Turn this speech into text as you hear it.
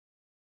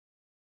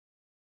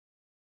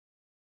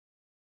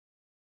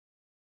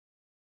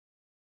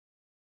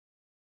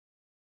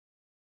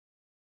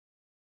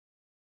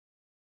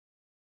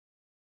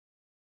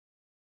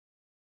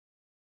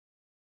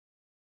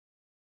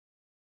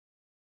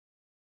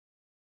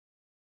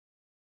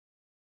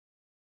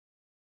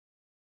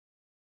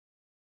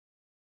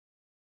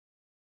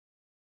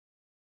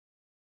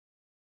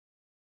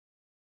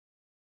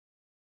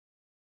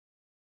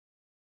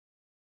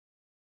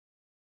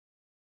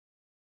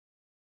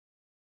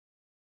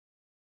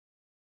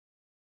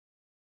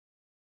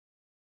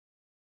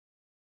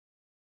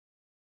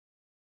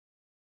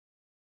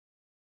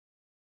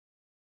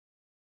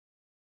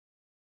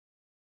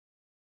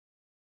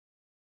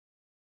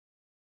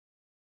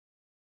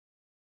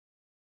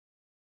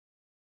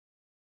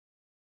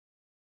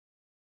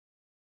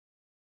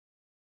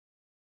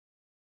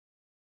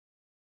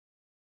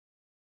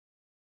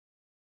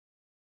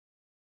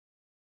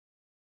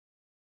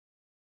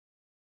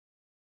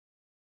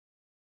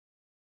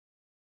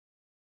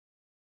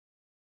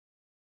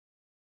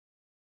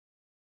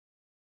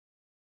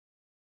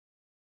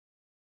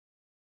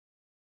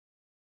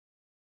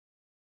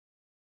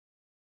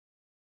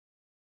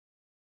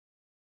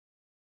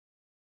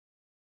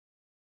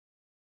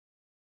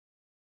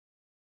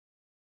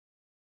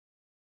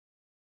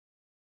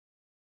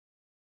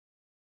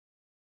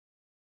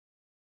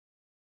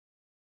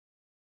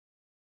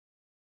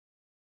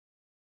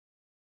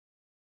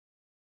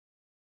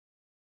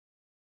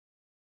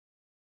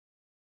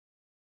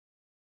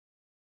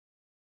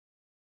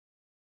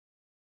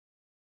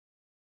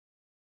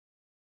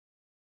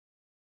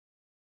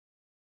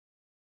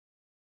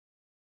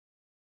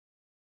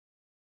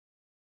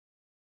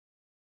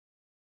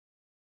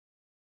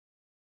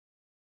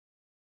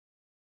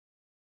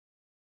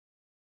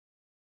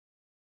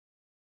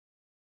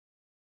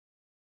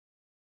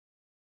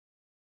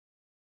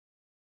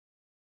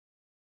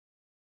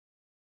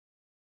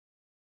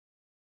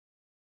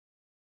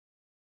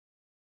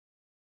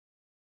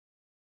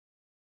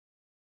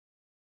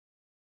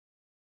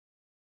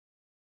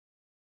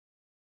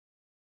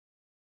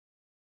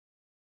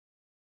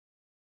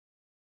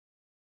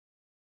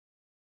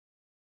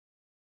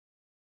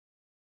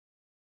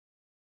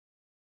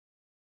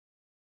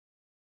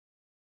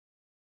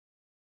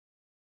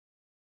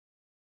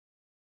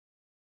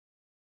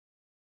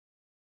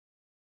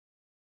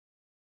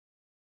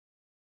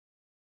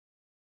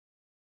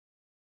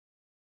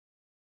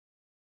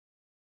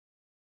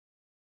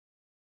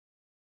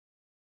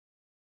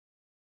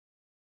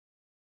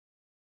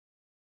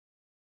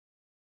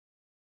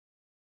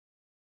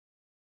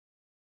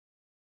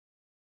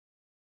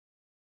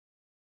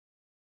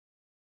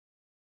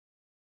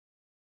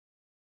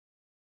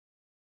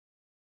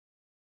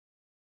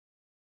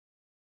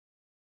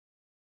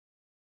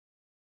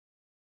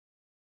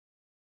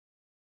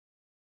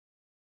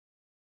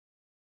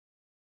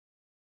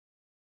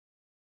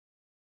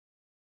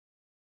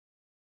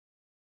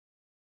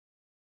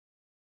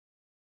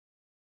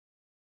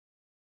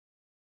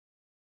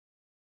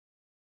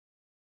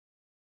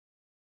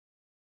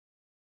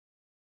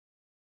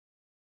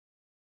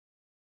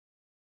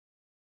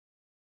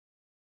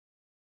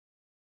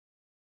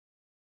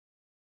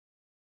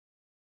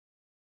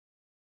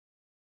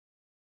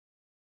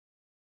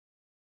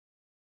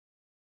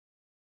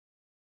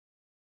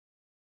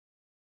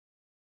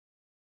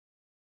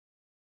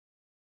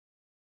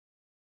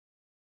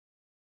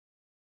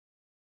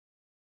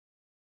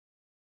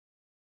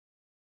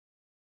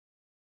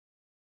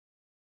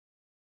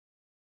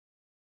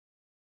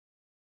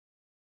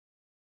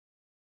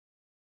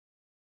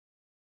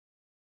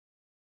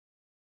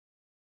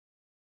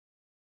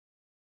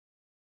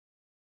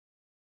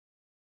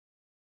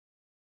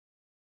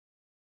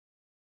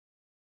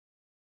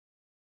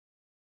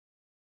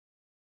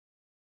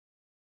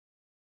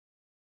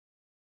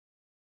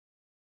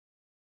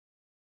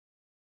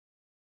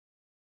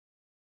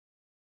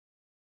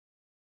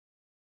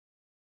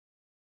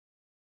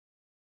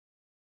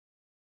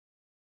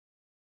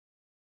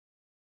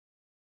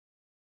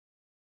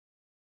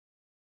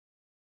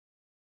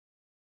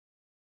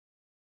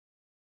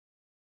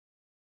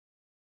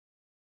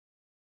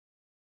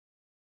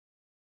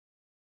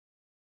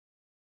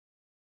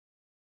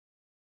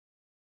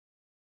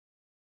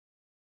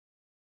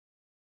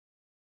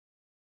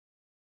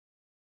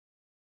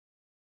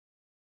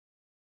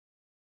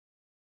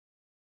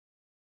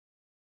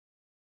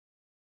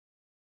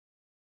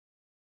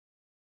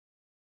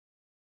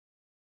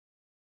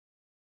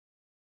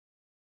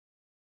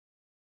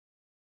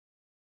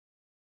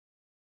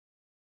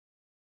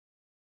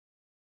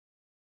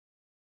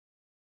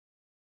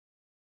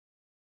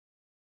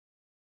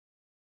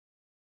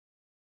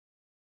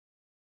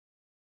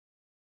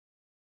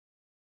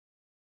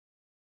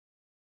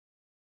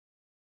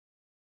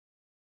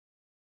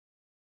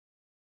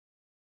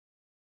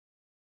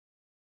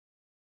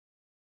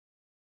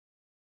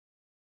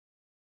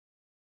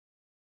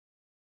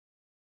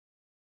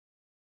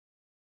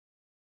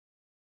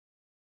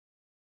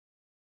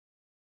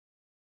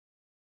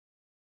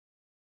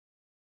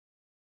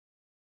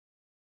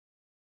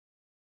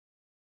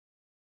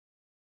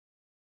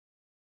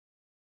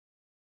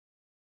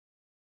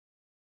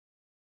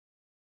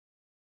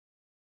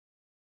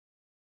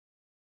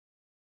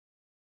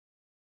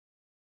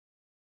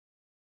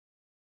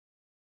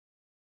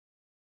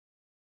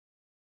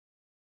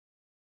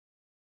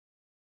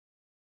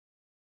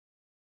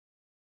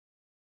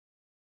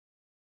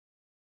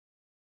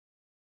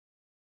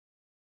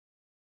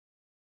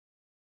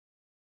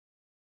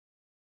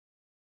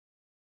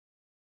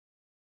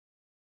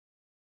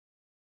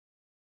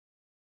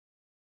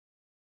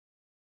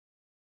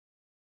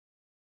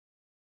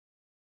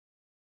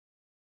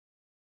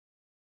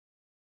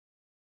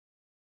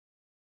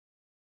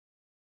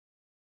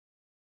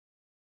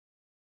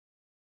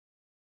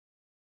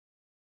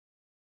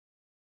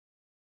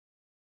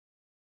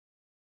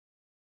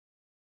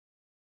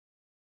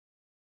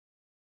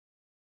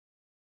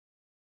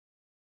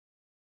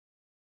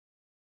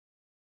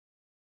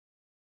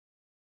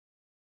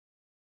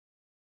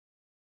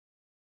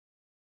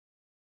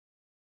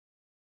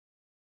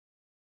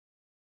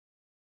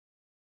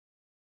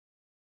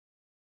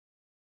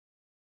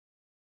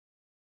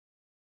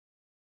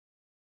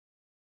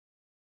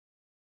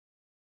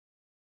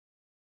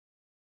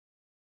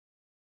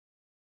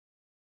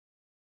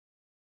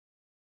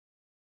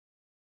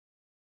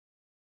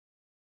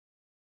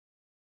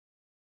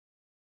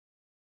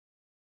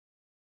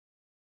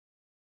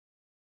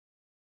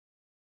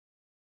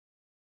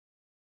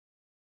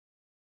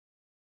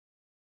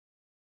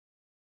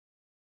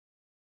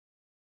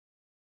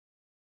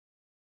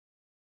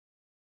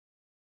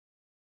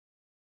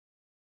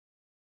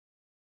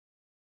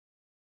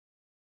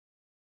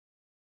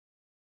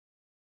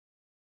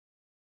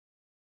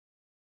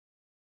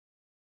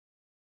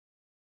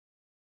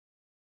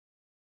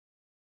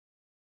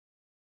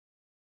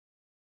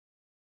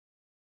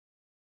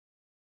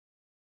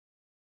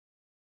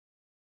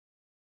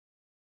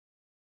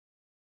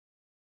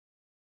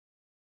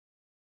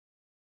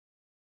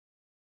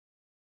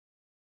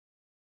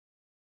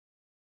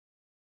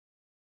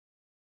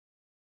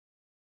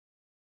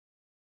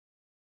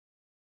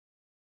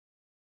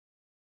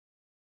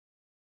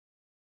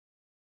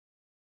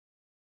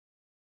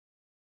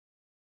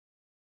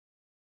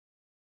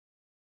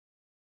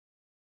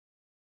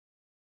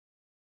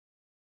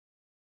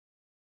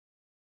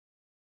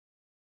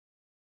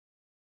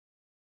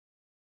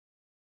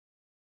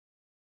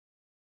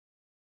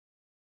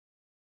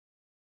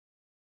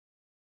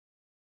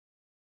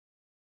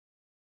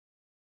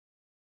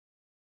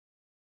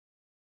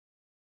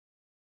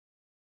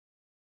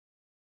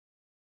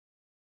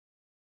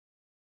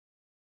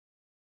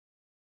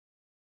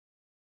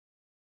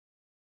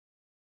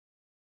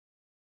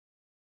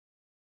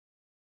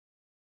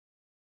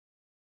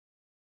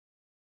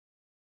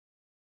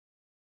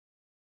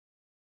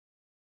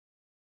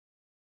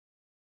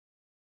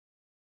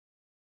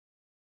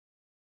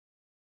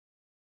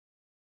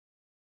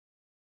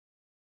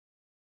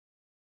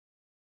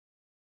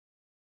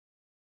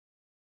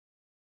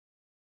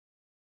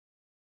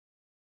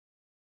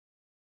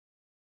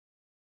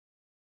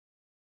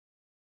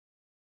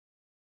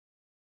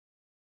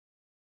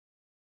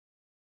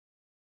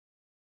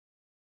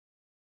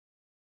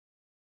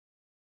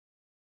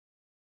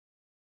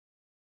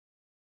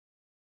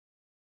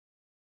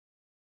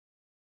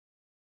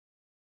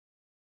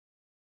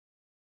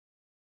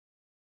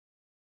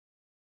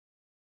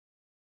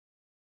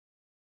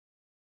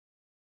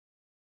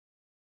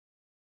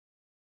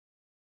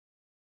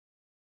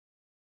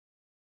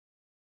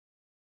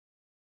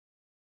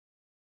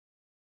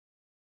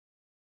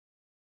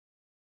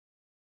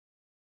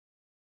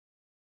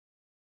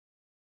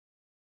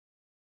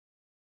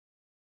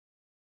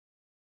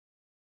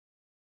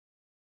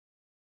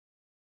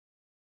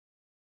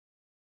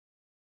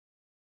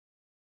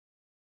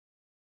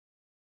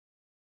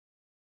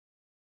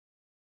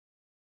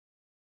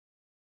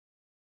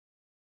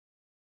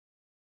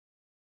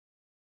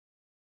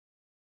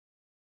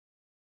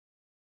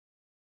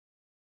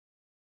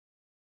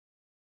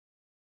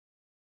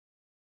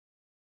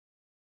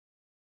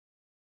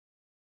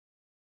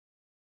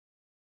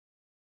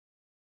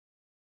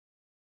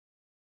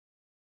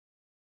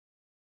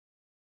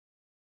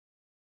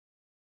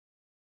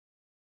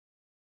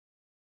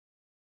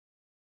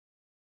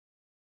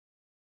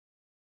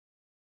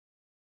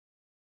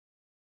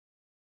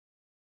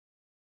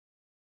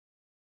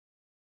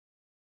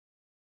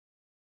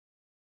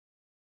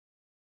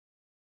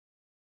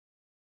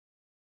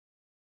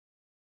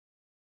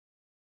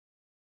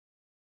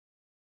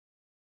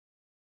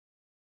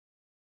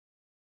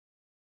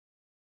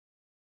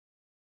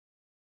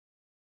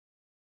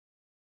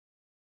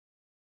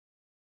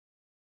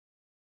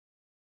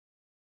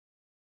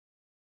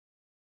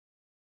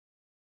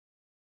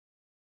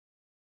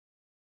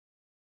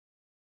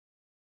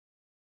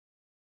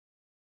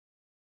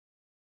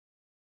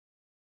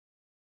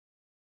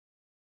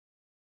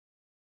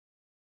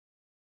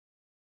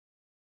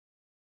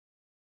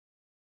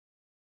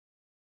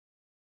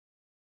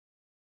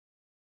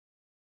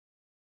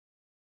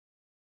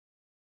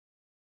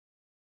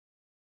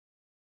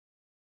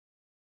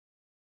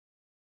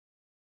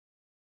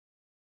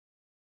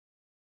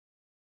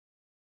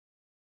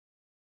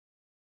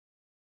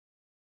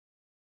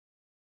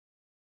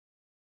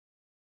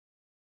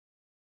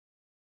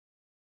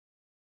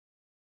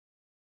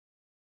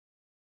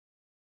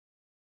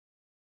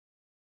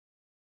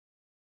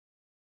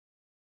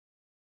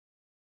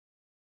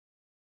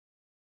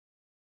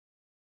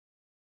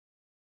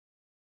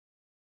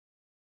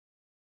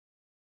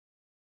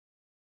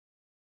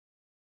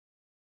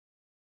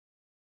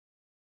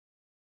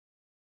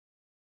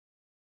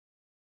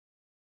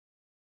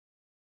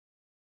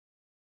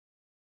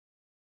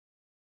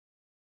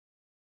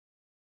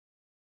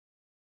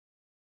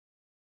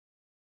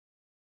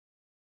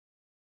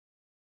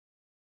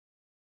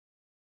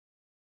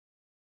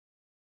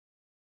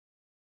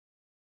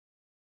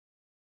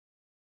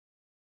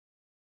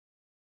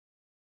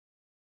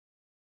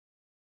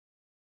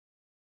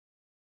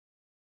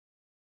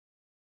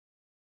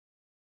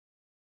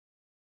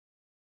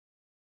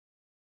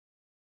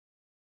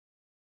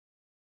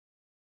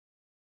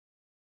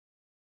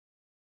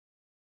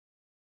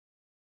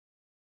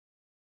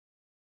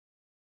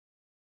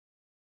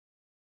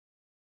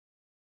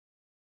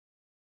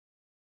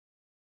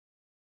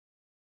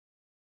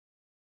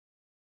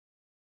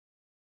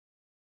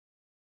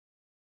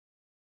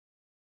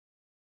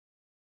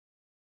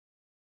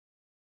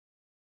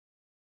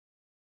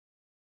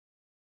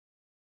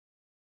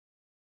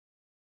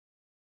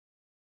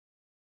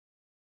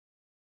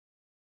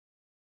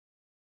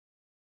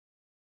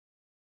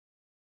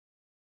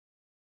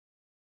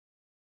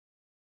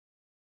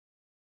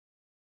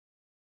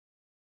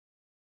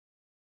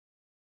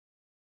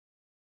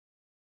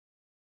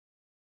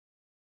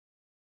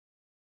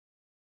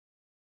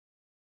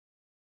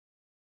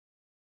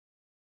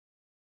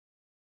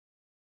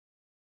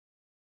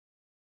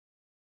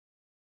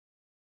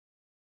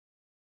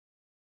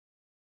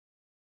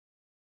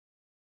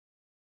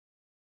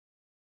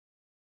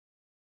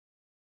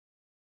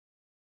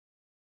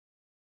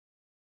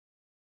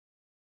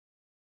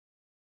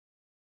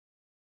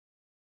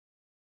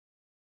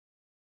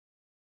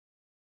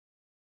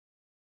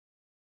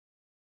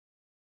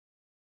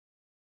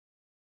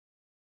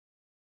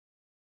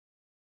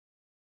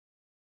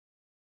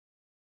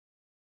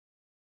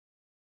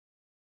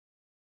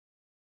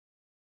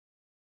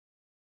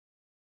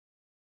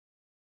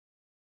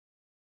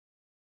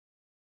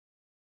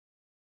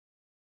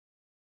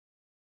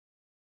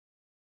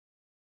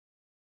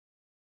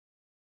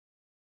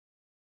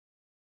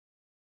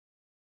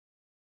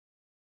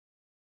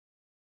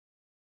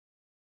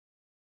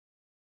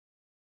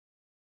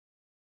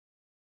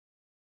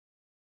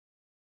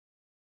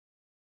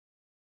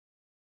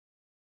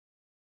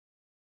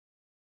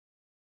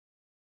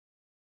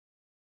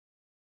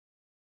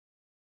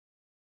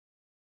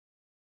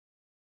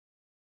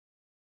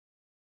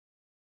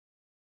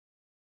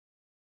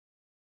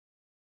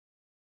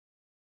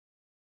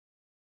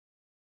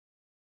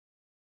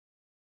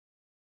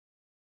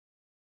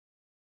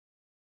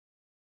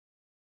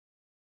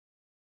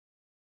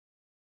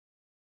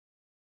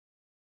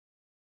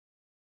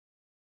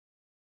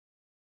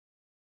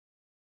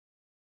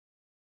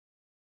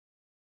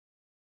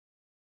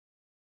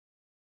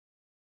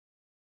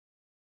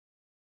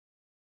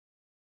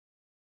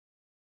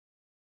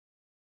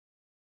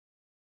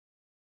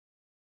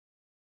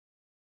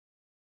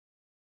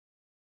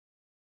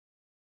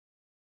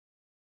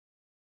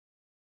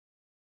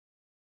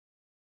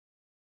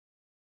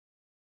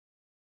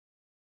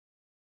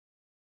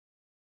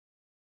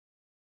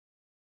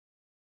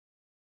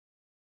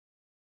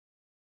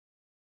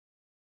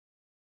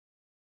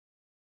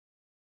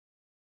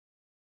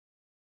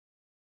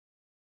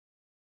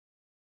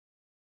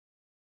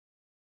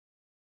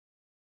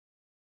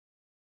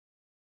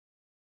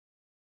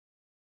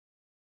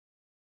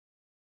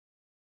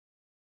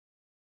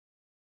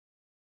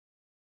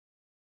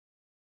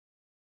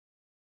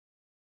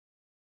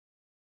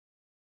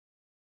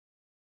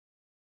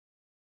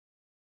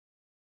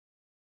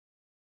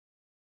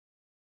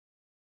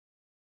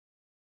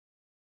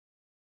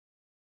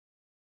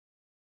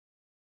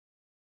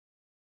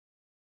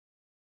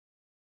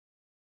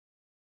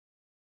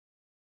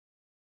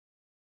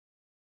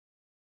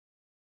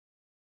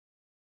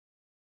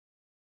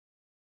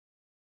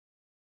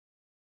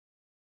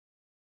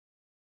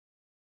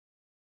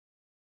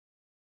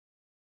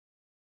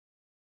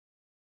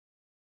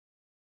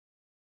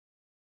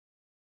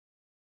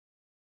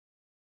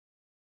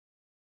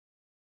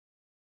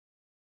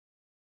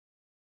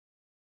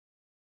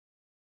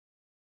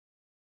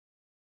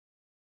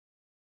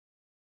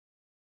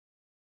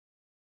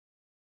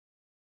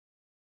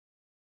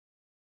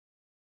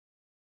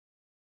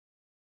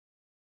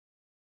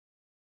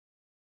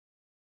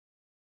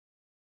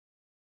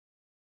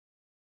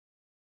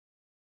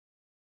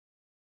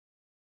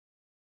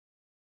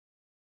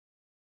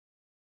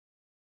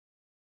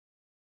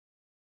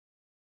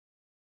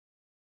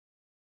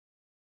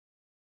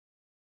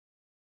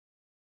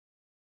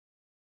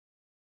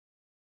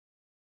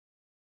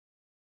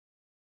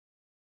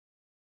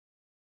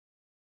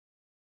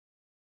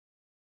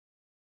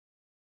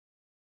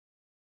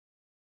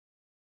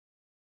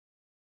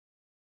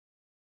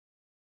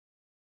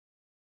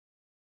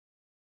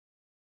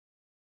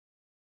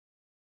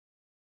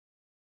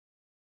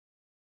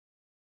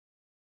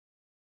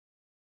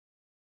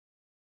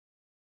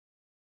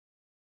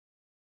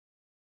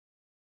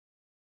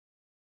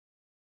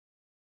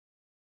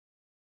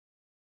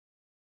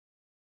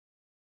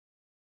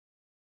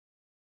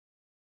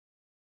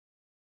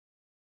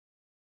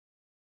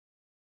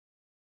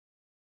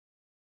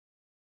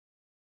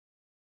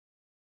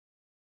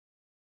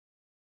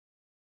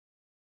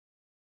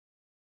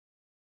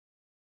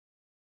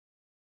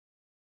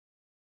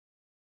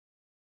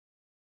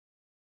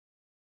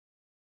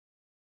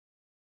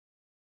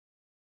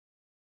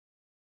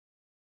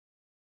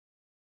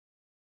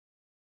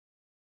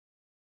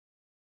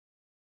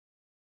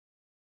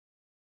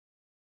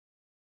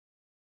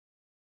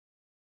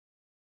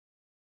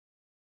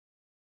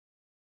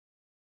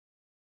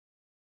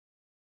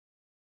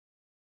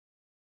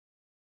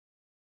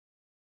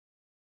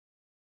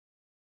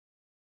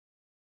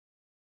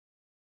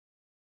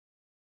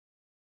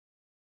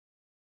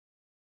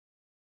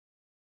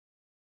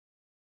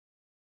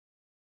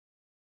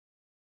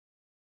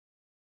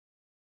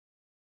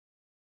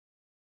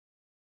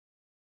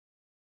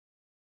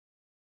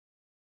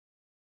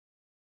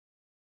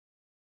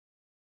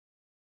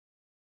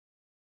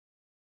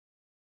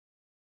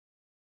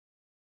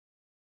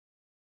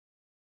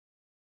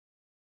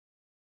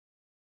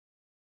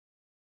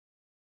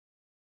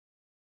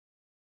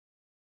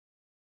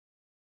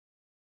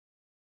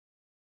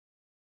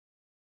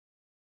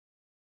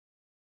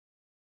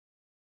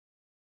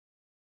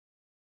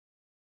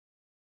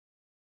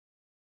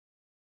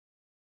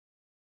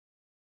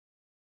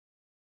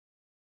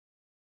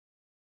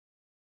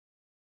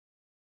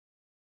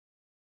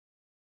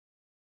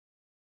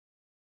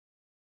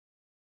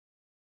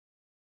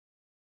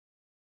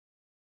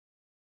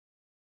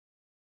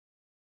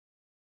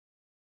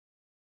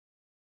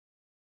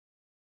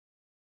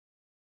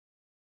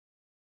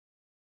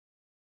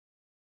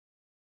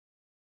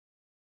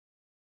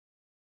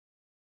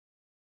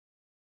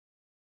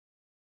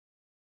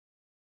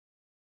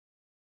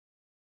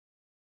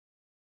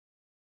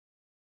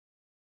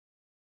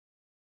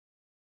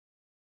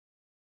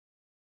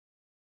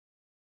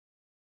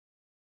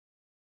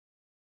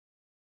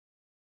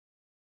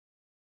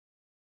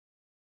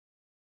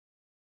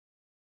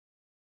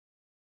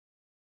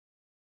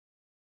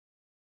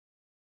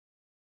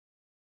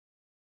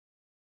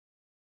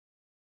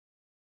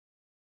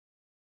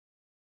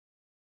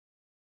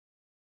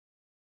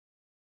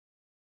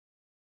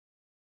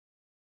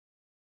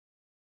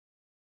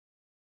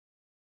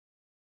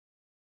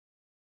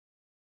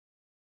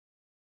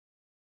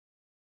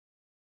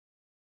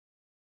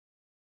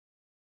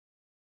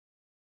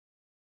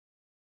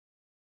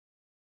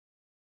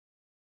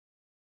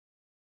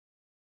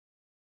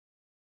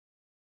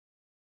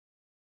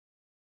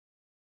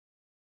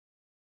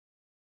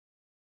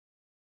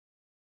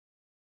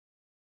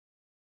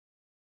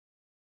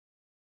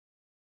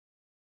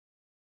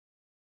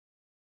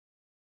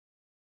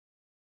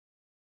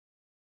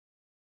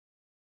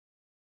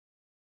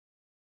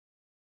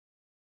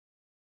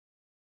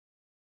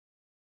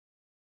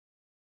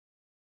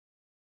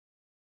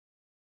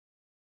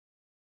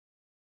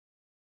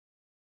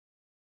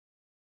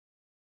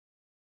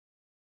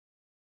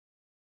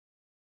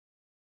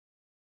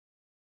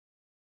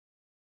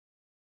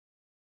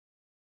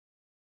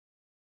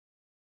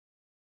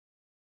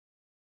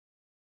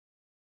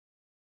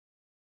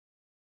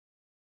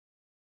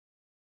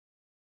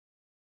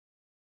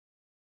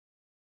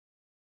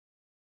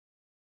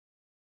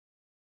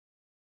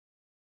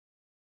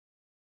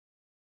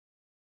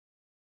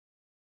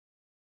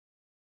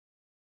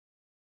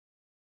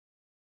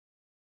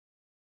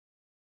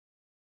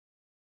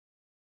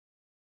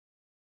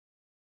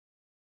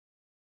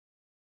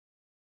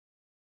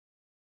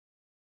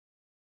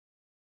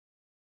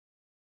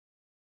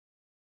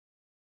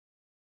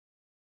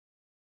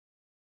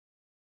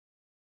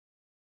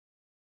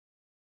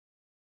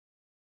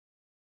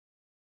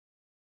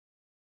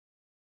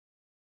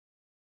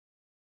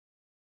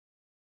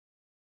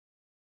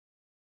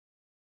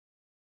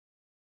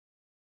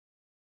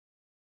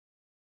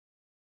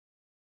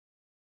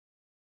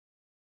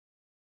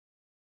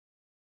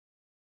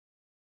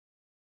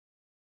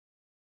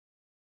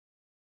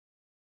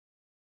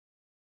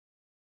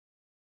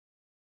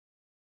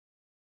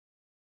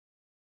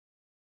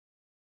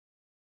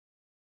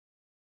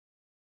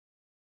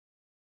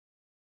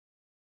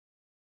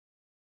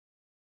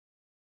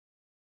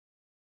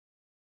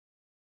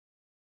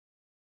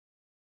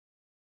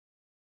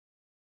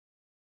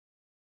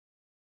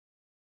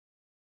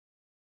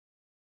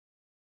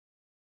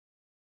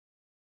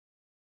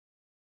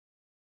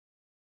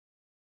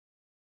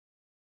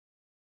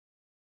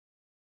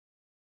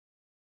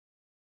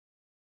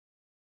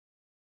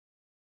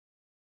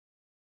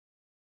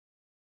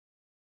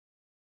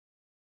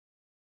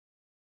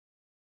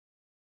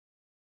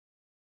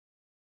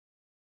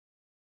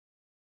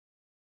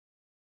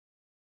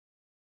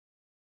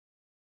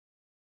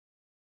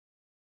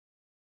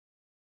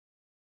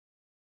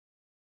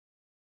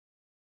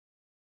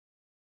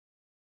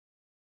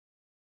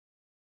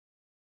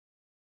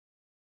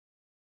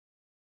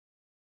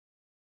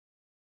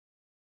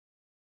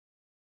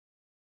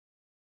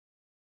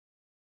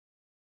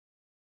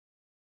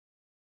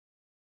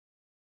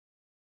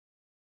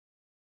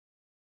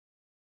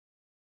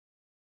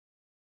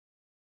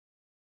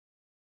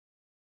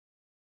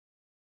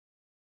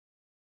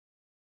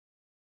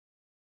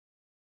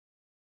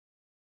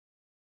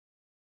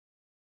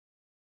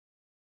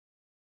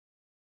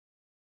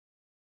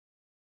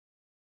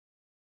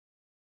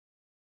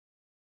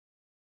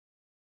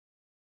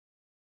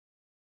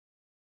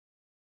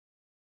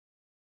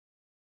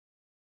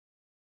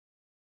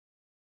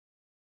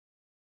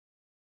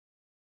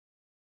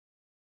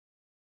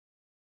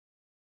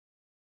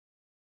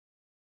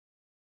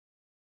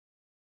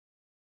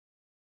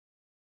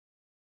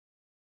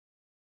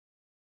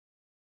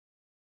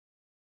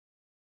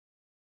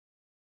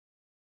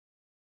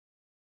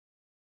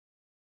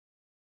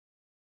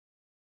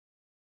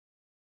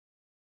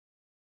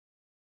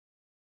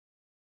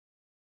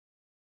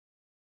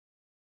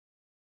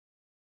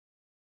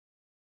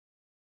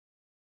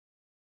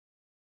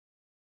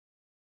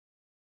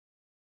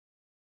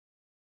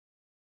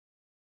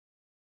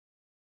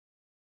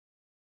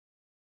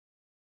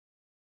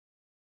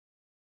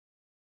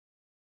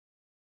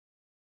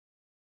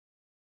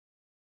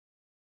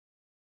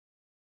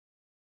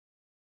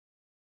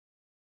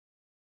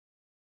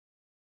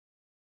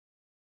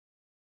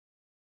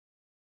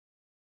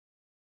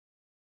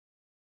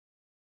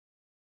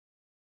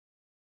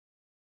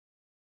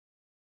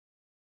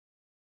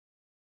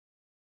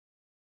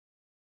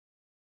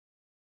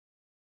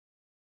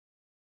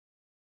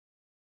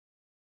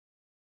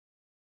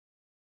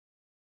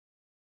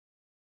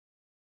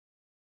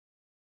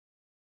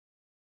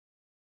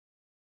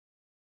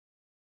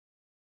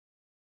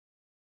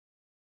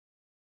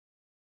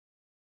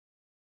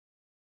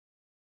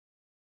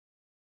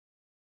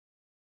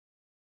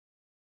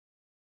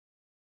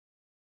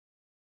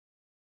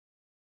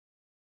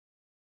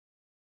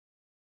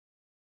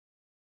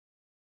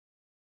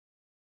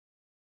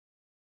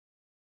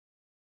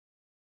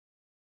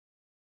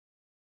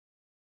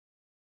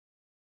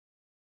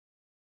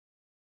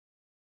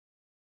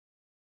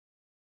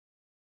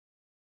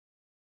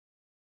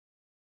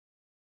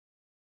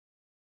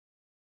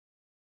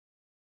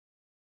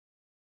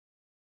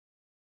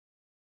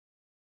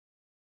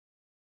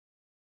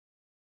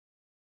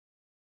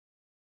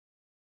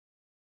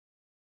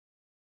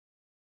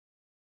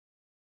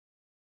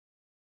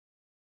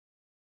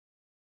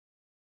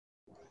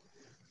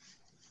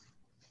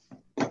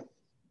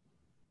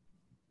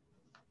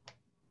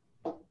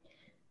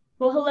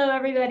Well, hello,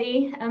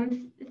 everybody.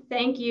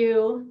 Thank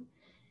you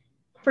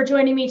for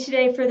joining me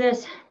today for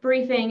this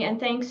briefing, and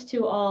thanks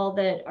to all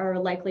that are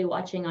likely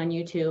watching on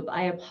YouTube.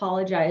 I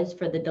apologize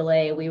for the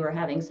delay. We were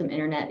having some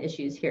internet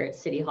issues here at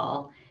City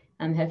Hall,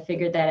 have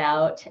figured that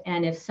out.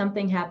 And if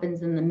something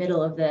happens in the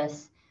middle of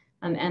this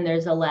and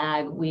there's a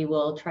lag, we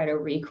will try to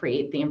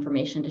recreate the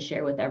information to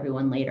share with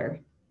everyone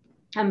later.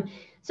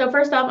 So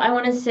first off, I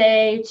want to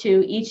say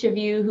to each of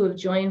you who have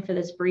joined for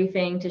this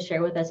briefing to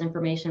share with us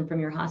information from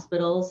your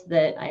hospitals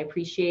that I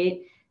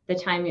appreciate the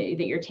time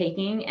that you're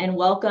taking, and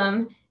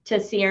welcome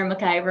to Sierra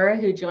McIver,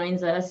 who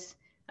joins us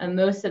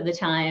most of the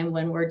time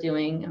when we're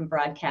doing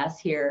broadcasts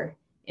here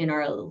in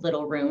our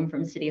little room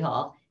from City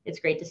Hall. It's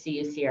great to see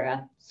you,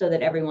 Sierra, so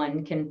that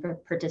everyone can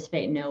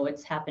participate and know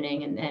what's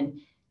happening and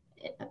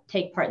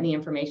take part in the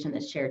information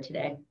that's shared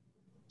today.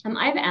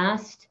 I've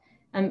asked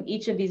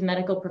each of these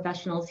medical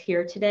professionals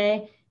here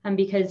today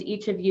because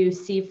each of you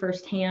see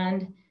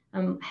firsthand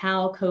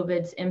how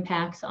COVID's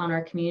impacts on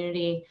our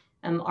community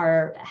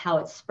are, how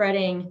it's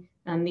spreading,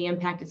 the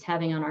impact it's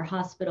having on our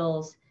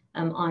hospitals,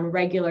 on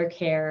regular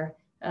care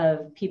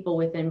of people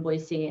within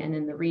Boise and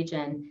in the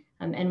region.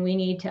 And we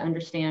need to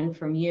understand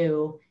from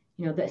you,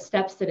 the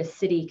steps that a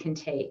city can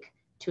take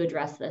to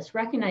address this,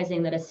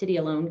 recognizing that a city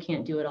alone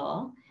can't do it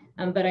all.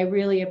 But I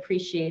really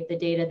appreciate the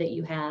data that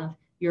you have,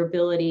 your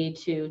ability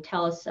to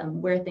tell us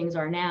where things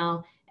are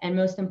now, and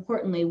most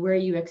importantly, where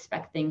you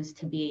expect things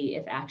to be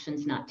if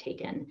action's not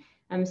taken.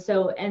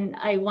 And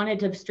I wanted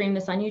to stream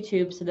this on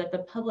YouTube so that the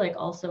public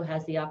also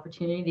has the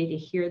opportunity to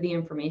hear the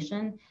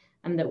information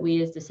that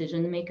we as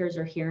decision makers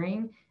are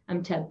hearing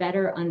to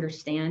better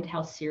understand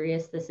how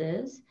serious this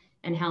is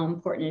and how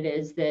important it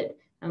is that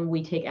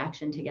we take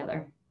action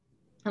together.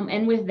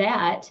 And with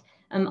that,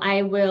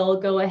 I will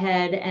go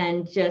ahead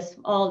and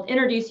I'll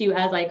introduce you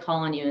as I call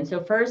on you. And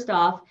so first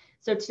off,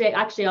 so today,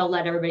 actually, I'll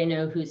let everybody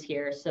know who's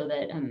here so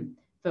that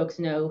folks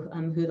know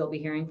who they'll be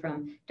hearing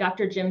from.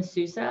 Dr. Jim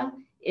Sousa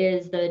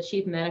is the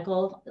Chief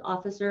Medical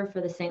Officer for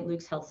the St.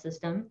 Luke's Health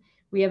System.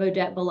 We have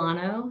Odette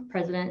Bolano,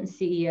 President and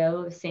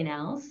CEO of St.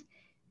 Al's.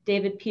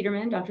 David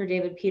Peterman, Dr.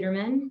 David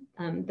Peterman,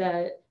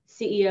 the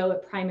CEO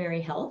at Primary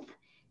Health.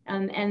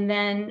 And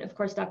then, of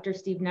course, Dr.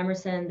 Steve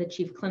Nemerson, the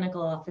Chief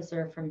Clinical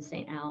Officer from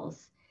St.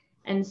 Al's.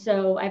 And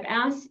so I've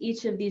asked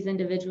each of these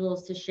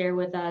individuals to share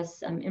with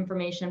us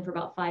information for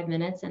about 5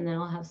 minutes, and then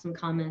I'll have some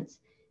comments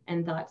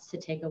and thoughts to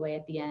take away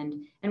at the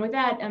end. And with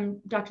that,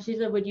 Dr.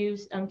 Sousa, would you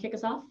kick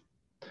us off?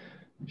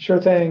 Sure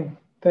thing.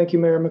 Thank you,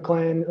 Mayor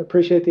McLean.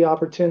 Appreciate the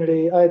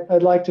opportunity.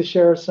 I'd like to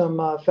share some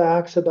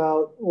facts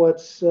about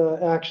what's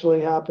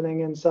actually happening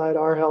inside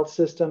our health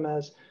system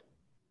as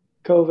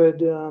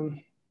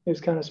COVID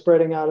is kind of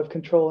spreading out of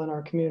control in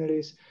our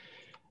communities.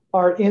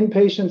 Our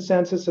inpatient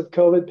census of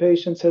COVID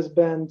patients has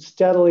been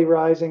steadily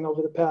rising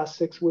over the past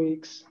 6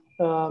 weeks.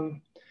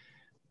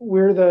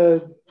 We're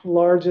the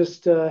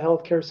largest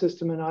healthcare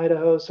system in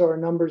Idaho, so our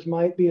numbers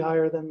might be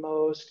higher than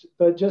most.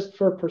 But just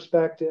for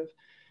perspective,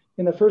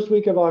 in the first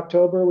week of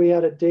October, we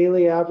had a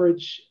daily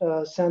average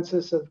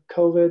census of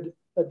COVID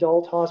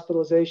adult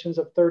hospitalizations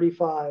of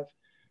 35.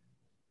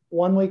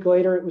 1 week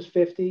later, it was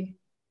 50,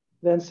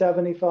 then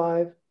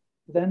 75,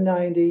 then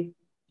 90,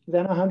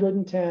 then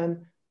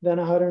 110, then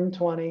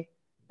 120,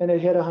 and it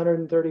hit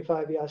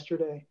 135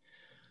 yesterday.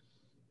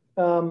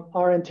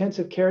 Our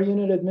intensive care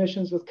unit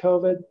admissions with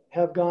COVID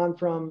have gone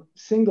from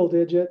single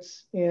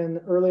digits in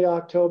early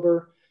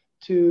October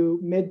to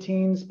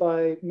mid-teens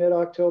by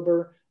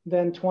mid-October,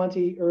 then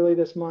 20 early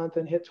this month,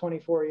 and hit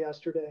 24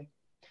 yesterday.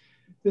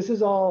 This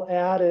is all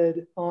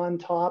added on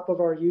top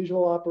of our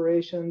usual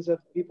operations of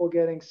people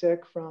getting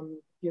sick from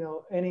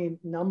any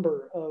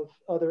number of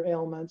other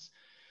ailments.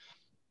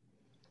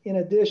 In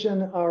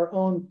addition, our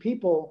own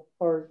people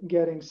are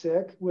getting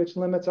sick, which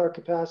limits our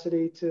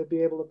capacity to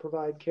be able to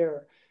provide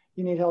care.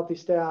 You need healthy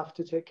staff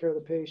to take care of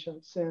the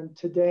patients. And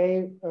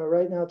today,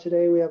 right now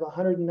today, we have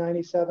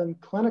 197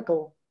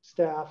 clinical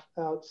staff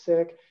out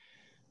sick,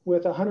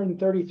 with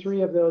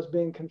 133 of those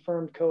being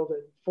confirmed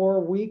COVID.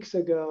 4 weeks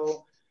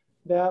ago,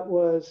 that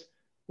was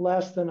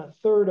less than a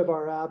third of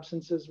our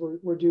absences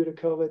were due to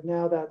COVID.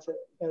 Now that's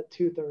at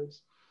 2/3.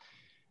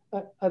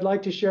 I'd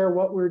like to share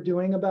what we're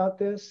doing about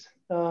this.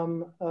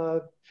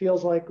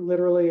 Feels like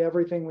literally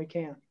everything we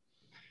can.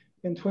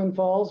 In Twin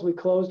Falls, we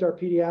closed our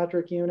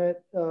pediatric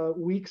unit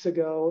weeks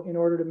ago in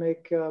order to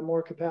make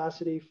more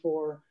capacity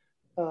for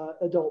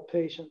adult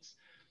patients.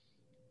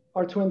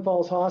 Our Twin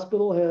Falls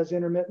Hospital has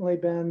intermittently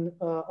been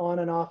on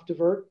and off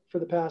divert for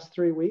the past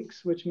 3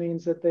 weeks, which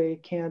means that they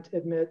can't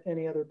admit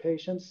any other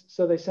patients.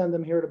 So they send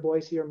them here to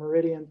Boise or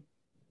Meridian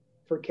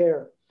for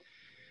care.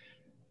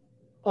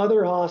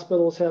 Other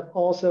hospitals have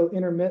also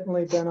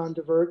intermittently been on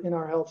divert in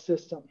our health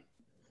system.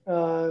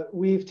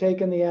 We've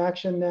taken the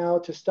action now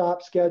to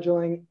stop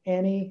scheduling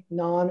any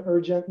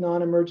non-urgent,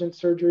 non-emergent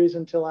surgeries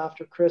until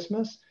after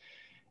Christmas.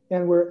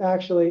 And we're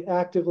actually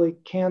actively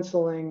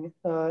canceling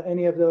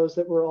any of those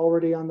that were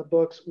already on the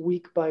books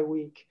week by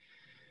week.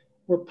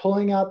 We're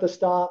pulling out the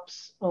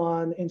stops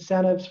on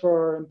incentives for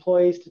our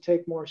employees to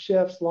take more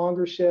shifts,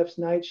 longer shifts,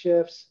 night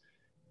shifts,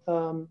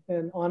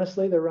 and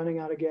honestly, they're running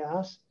out of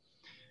gas.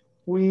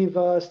 We've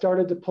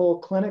started to pull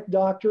clinic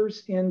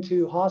doctors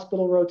into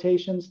hospital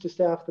rotations to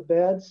staff the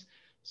beds.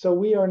 So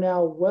we are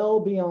now well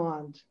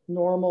beyond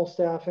normal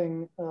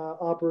staffing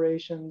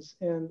operations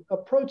and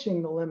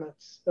approaching the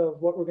limits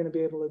of what we're going to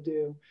be able to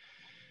do.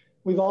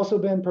 We've also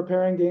been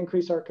preparing to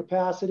increase our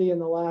capacity. In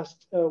the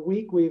last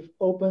week, we've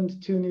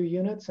opened 2 new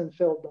units and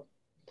filled them.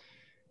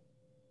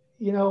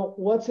 You know,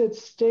 what's at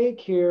stake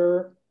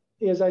here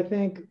is, I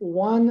think,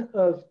 one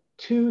of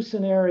 2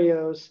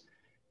 scenarios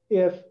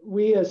if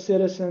we as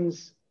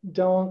citizens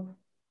don't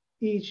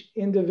each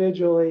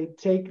individually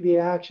take the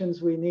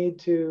actions we need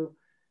to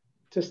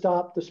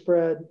stop the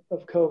spread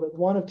of COVID.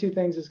 One of 2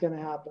 things is going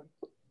to happen.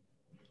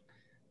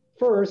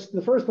 First,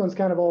 the first one's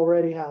kind of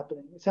already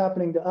happening. It's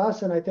happening to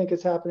us, and I think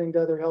it's happening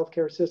to other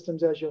healthcare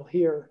systems, as you'll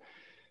hear.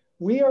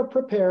 We are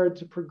prepared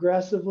to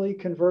progressively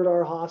convert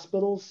our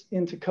hospitals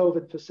into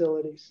COVID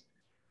facilities.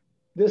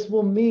 This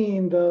will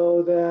mean,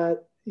 though,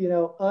 that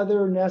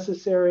other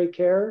necessary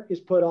care is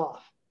put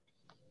off.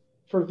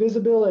 For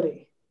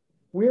visibility,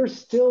 we're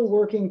still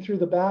working through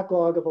the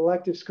backlog of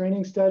elective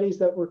screening studies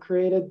that were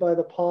created by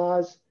the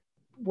pause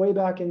way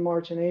back in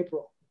March and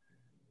April.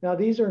 Now,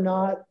 these are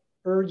not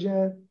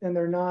urgent and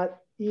they're not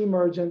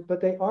emergent, but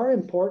they are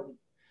important.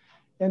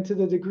 And to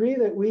the degree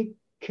that we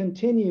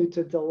continue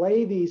to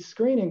delay these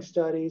screening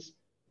studies,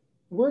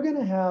 we're going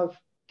to have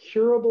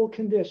curable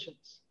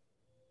conditions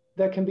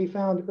that can be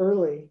found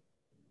early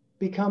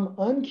become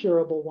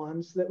uncurable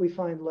ones that we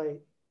find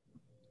late.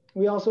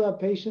 We also have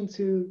patients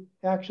who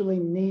actually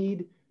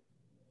need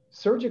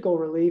surgical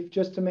relief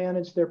just to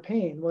manage their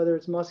pain, whether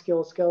it's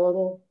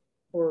musculoskeletal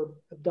or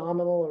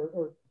abdominal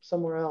or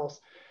somewhere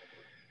else.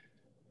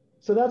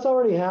 So that's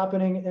already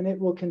happening, and it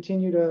will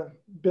continue to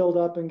build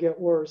up and get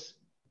worse.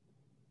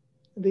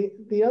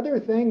 The other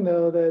thing,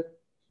 though, that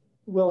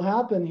will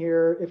happen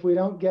here if we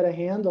don't get a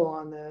handle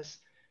on this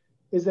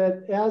is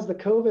that as the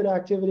COVID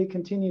activity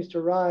continues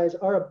to rise,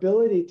 our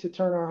ability to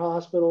turn our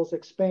hospitals,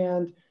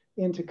 expand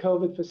into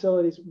COVID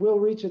facilities will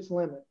reach its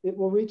limit. It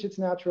will reach its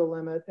natural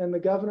limit, and the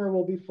governor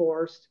will be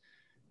forced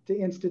to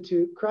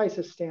institute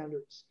crisis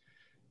standards.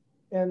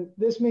 And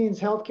this means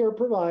healthcare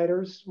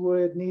providers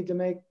would need to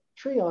make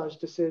triage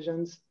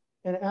decisions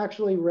and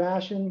actually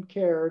ration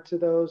care to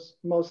those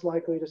most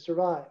likely to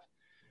survive.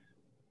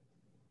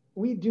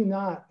 We do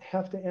not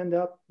have to end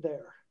up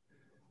there.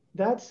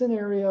 That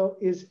scenario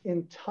is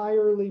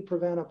entirely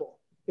preventable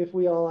if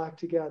we all act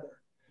together.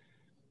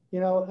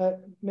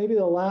 Maybe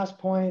the last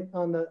point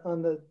on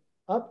the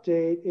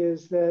update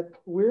is that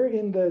we're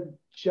in the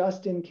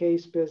just in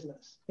case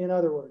business. In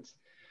other words,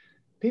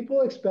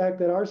 people expect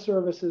that our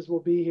services will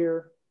be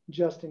here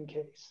just in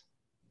case.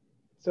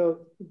 So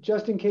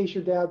just in case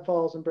your dad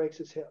falls and breaks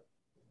his hip,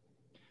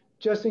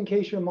 just in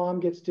case your mom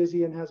gets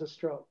dizzy and has a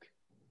stroke,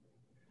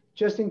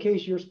 just in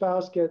case your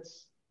spouse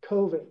gets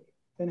COVID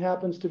and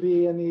happens to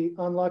be in the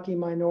unlucky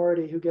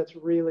minority who gets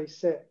really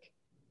sick.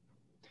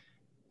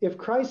 If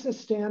crisis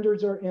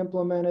standards are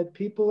implemented,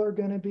 people are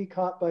going to be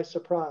caught by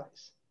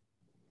surprise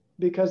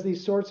because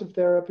these sorts of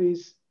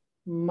therapies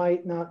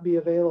might not be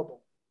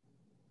available.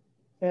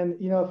 And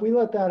if we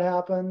let that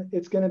happen,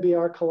 it's going to be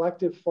our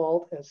collective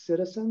fault as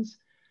citizens.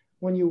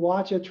 When you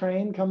watch a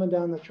train coming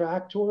down the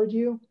track toward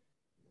you,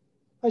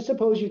 I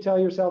suppose you tell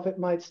yourself it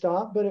might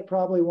stop, but it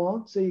probably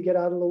won't, so you get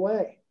out of the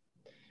way.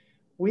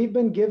 We've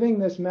been giving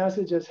this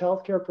message as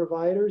healthcare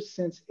providers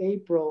since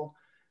April,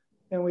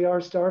 and we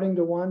are starting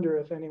to wonder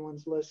if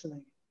anyone's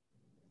listening.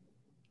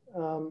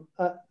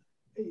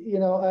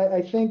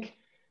 I think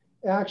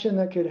action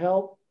that could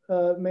help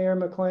Mayor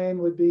McLean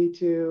would be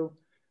to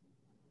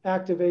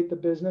activate the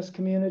business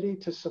community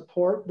to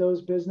support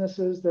those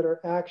businesses that are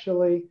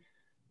actually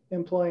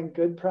employing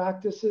good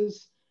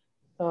practices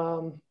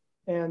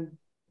and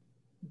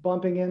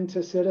bumping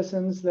into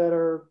citizens that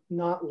are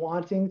not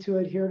wanting to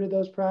adhere to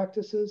those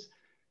practices,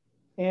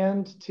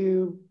 and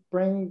to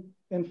bring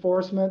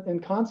enforcement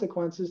and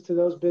consequences to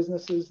those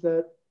businesses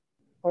that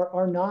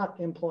are not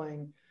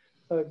employing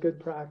good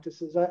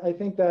practices. I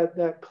think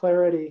that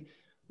clarity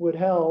would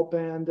help,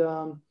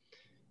 and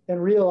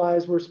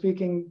realize we're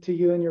speaking to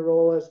you in your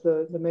role as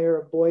the mayor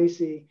of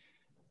Boise.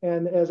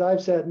 And as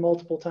I've said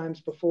multiple times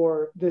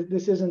before,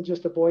 this isn't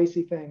just a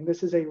Boise thing.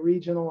 This is a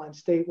regional and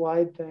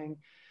statewide thing.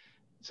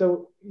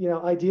 So,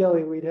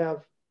 ideally we'd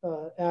have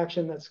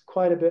action that's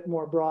quite a bit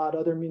more broad,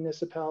 other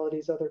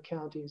municipalities, other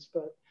counties.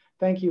 But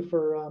thank you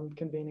for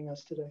convening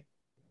us today.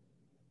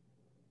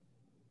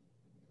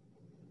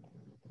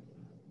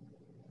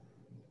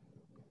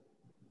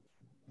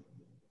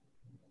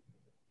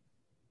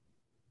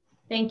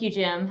 Thank you,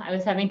 Jim. I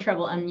was having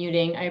trouble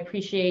unmuting. I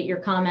appreciate your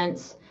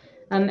comments.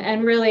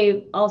 And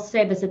really, I'll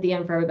say this at the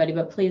end for everybody,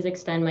 but please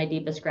extend my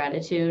deepest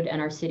gratitude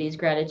and our city's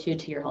gratitude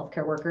to your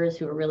healthcare workers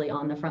who are really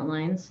on the front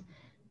lines.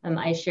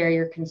 I share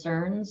your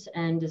concerns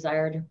and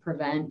desire to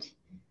prevent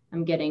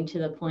getting to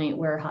the point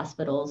where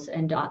hospitals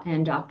and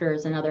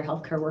doctors and other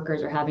healthcare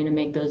workers are having to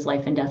make those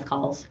life and death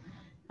calls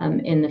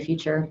in the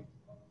future.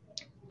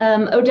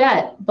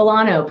 Odette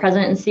Bolano,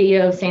 President and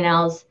CEO of St.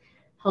 Al's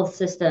health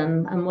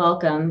system.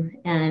 Welcome,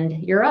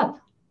 and you're up.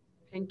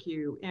 Thank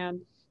you.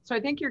 And so I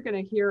think you're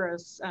going to hear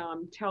us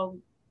tell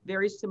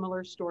very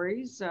similar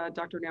stories.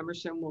 Dr.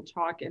 Emerson will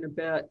talk in a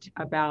bit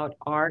about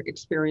our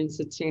experience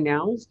at St.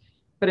 Al's,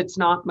 but it's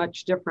not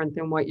much different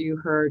than what you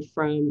heard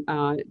from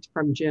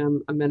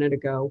Jim a minute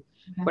ago.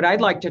 Okay. What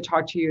I'd like to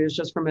talk to you is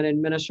just from an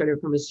administrative,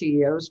 from a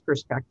CEO's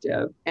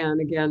perspective. And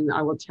again,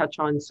 I will touch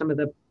on some of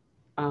the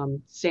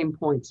same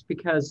points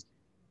because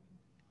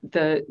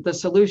the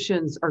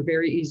solutions are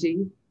very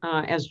easy.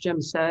 As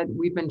Jim said,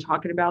 we've been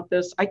talking about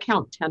this. I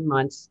count 10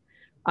 months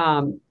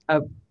of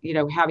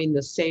having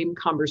the same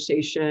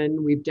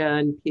conversation. We've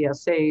done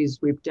PSAs,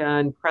 we've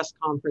done press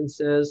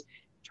conferences,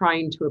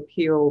 trying to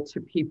appeal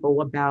to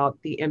people about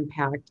the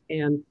impact.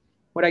 And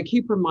what I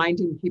keep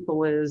reminding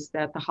people is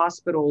that the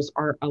hospitals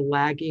are a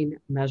lagging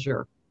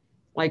measure.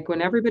 Like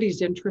when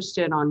everybody's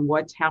interested on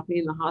what's happening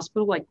in the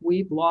hospital, like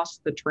we've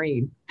lost the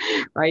train,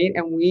 right?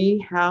 And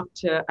we have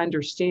to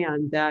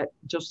understand that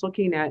just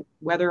looking at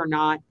whether or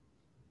not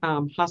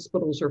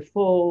hospitals are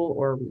full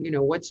or,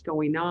 what's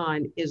going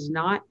on is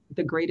not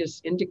the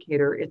greatest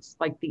indicator. It's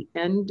like the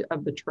end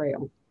of the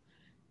trail.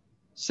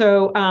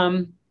 So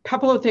a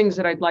couple of things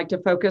that I'd like to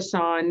focus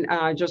on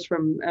just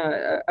from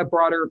a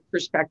broader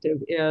perspective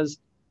is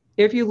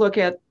if you look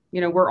at,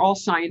 we're all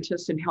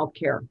scientists in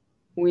healthcare.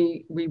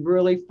 We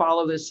really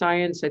follow the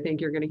science. I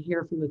think you're going to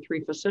hear from the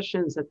three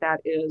physicians that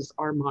is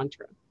our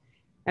mantra.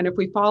 And if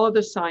we follow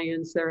the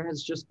science, there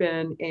has just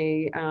been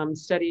a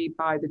study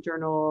by the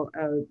Journal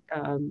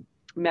of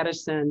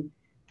Medicine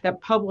that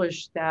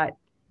published that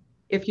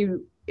if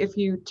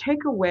you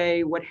take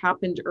away what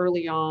happened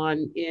early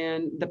on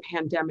in the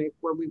pandemic,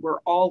 where we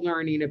were all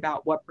learning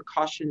about what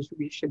precautions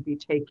we should be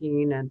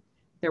taking, and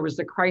there was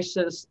the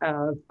crisis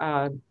of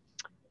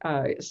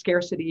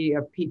scarcity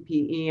of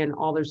PPE and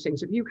all those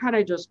things. If you kind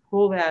of just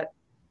pull that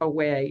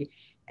away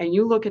and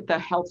you look at the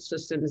health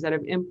systems that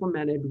have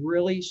implemented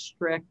really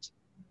strict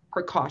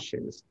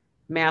precautions,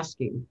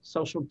 masking,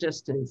 social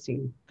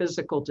distancing,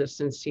 physical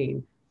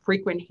distancing,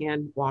 frequent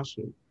hand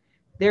washing,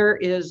 there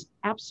is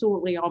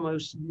absolutely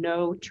almost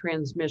no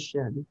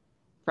transmission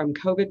from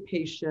COVID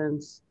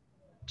patients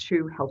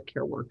to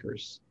healthcare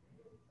workers.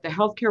 The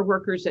healthcare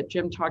workers that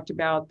Jim talked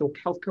about, the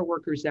healthcare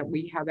workers that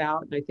we have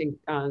out, and I think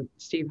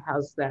Steve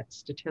has that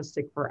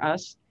statistic for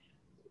us,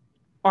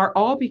 are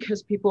all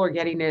because people are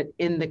getting it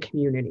in the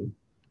community.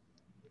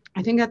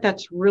 I think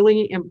that's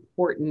really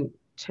important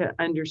to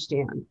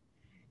understand.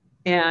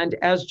 And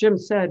as Jim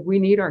said, we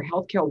need our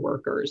healthcare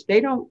workers.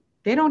 They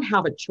don't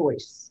have a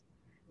choice.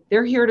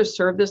 They're here to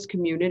serve this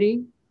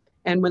community.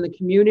 And when the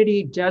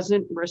community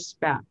doesn't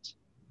respect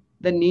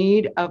the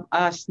need of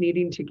us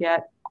needing to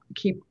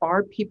keep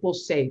our people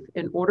safe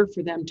in order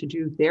for them to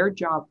do their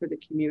job for the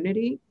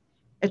community,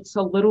 it's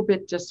a little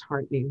bit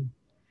disheartening.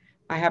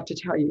 I have to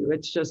tell you,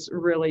 it's just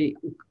really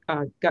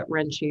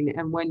gut-wrenching.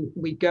 And when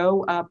we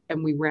go up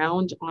and we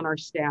round on our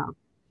staff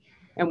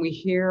and we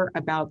hear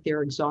about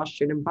their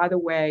exhaustion, and by the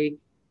way,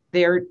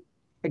 they're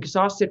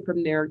exhausted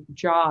from their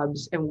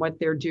jobs and what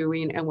they're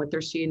doing and what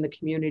they're seeing the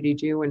community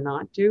do and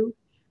not do,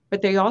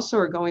 but they also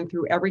are going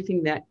through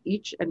everything that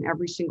each and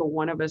every single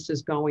one of us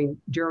is going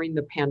during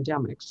the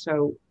pandemic.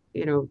 So,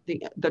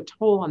 the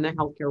toll on the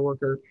healthcare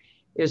worker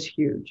is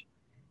huge.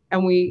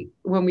 And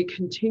when we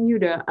continue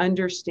to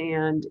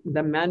understand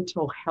the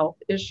mental health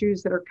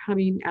issues that are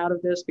coming out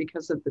of this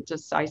because of the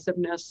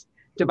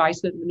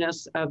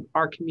divisiveness of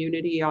our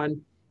community on,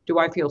 do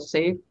I feel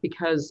safe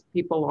because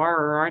people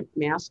are or aren't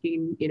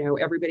masking?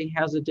 Everybody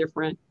has a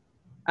different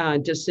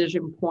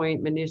decision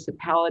point.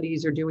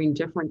 Municipalities are doing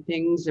different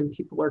things and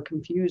people are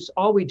confused.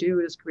 All we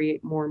do is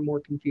create more and more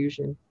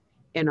confusion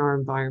in our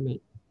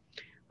environment.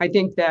 I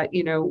think that,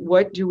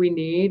 what do we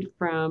need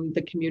from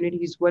the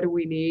communities? What do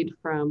we need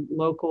from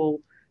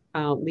local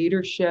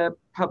leadership,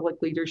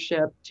 public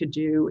leadership to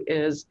do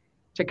is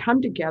to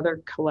come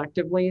together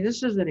collectively.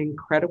 This is an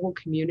incredible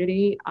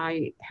community.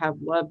 I have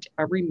loved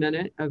every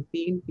minute of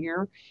being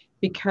here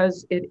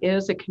because it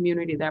is a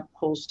community that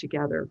pulls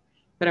together.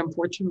 But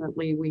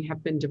unfortunately, we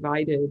have been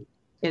divided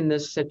in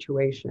this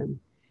situation.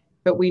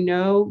 But we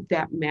know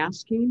that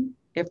masking,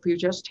 if you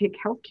just take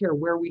healthcare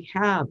where we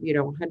have,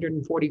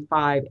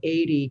 145,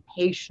 80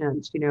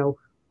 patients,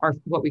 our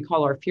what we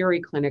call our Fury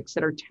clinics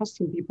that are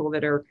testing people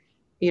that are,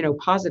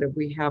 positive.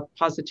 We have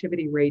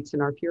positivity rates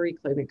in our Fury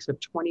clinics of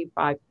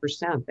 25%.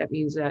 That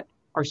means that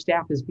our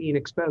staff is being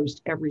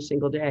exposed every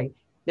single day.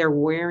 They're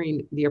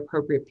wearing the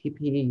appropriate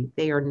PPE.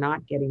 They are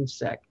not getting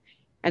sick.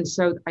 And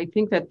so I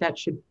think that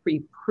should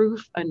be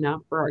proof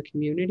enough for our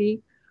community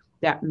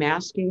that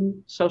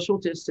masking, social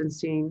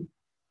distancing,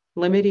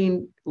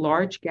 limiting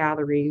large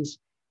gatherings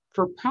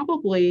for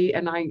probably,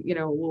 and I,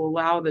 will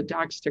allow the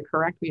docs to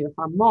correct me if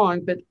I'm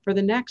wrong, but for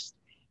the next,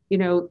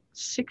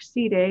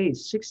 60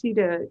 days, 60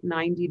 to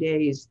 90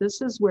 days,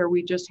 this is where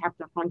we just have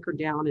to hunker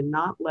down and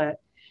not let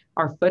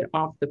our foot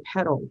off the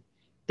pedal.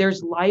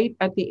 There's light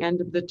at the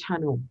end of the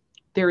tunnel.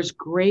 There's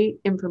great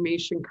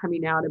information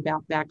coming out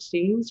about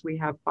vaccines. We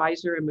have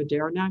Pfizer and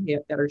Moderna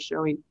that are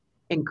showing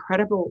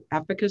incredible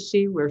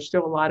efficacy. There's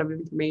still a lot of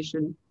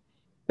information.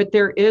 But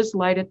there is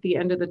light at the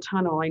end of the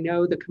tunnel. I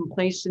know the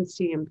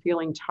complacency and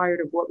feeling tired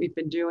of what we've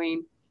been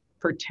doing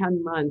for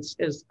 10 months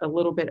is a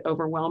little bit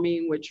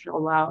overwhelming, which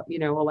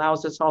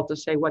allows us all to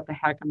say, what the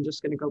heck, I'm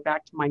just going to go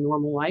back to my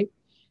normal life.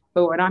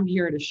 But what I'm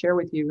here to share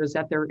with you is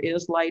that there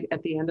is light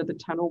at the end of the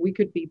tunnel. We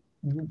could be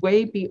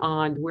way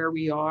beyond where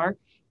we are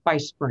by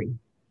spring.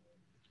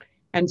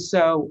 And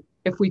so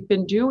if we've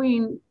been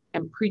doing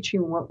and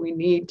preaching what we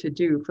need to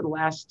do for the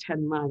last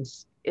 10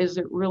 months, is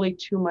it really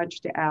too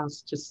much to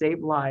ask to save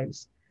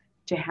lives,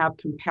 to have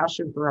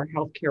compassion for our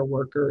healthcare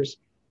workers,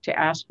 to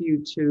ask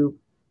you to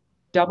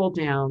double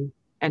down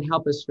and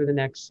help us for the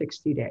next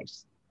 60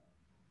 days?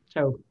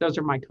 So those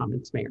are my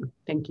comments, Mayor.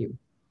 Thank you.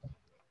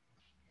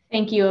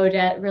 Thank you,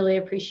 Odette. Really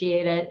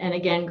appreciate it. And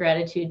again,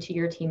 gratitude to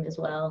your team as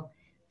well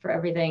for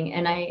everything.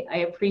 And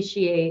I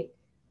appreciate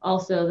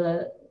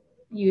also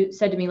you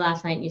said to me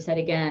last night, and you said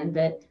again,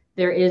 that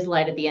there is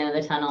light at the end of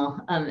the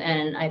tunnel.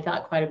 And I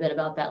thought quite a bit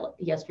about that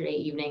yesterday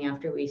evening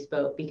after we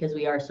spoke, because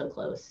we are so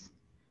close.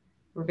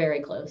 We're very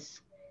close.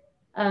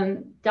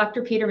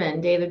 Dr. Peterman,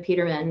 David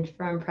Peterman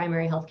from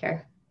Primary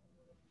Healthcare.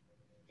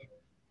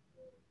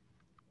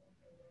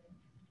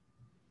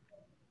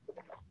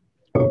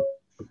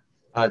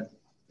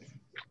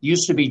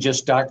 Used to be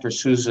just Dr.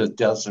 Souza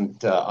doesn't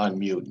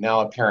unmute.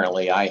 Now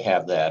apparently I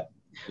have that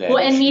well,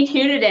 and me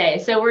too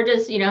today. So we're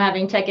just,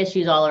 having tech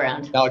issues all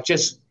around. Now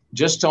just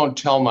don't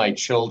tell my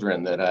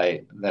children that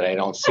I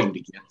don't seem to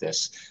get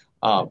this.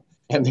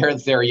 And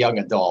they're young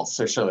adults.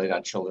 They're certainly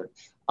not children.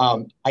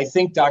 I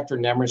think Dr.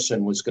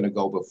 Nemerson was going to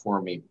go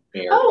before me,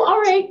 Mayor. Oh, all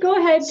right. Go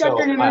ahead,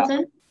 Dr.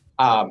 Nemerson.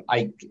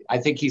 I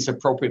think he's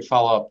appropriate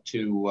follow-up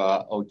to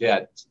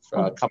Odette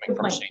coming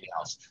from St.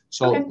 Al's.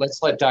 So okay.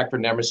 Let's let Dr.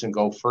 Nemerson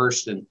go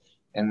first, and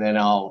then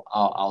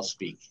I'll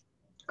speak.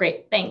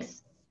 Great, thanks.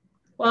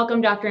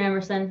 Welcome, Dr.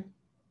 Nemerson.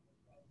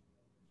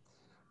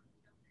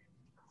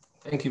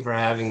 Thank you for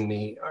having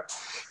me.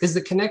 Is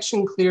the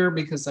connection clear?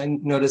 Because I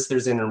noticed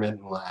there's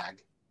intermittent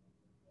lag.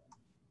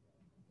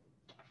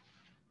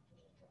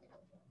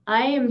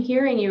 I am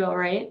hearing you all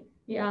right.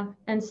 Yeah,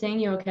 and seeing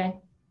you okay.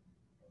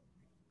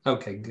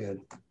 Okay,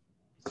 good.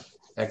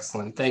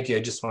 Excellent. Thank you.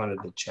 I just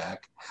wanted to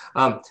check.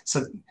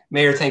 So,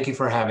 Mayor, thank you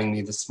for having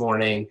me this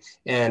morning.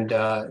 And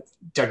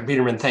Dr.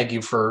 Peterman, thank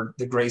you for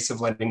the grace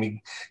of letting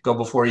me go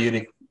before you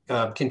to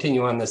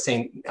continue on the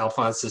St.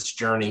 Alphonsus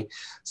journey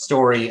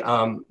story.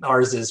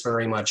 Ours is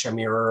very much a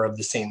mirror of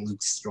the St.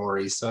 Luke's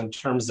story. So in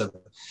terms of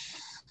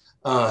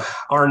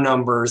our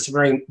numbers,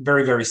 very,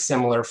 very, very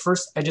similar.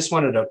 First, I just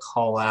wanted to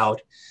call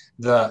out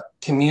the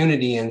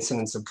community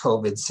incidence of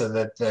COVID so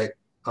that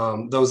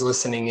those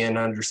listening in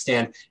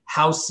understand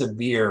how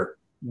severe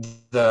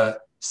the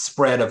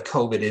spread of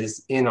COVID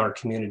is in our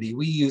community.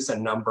 We use a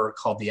number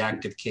called the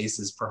active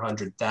cases per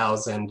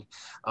 100,000,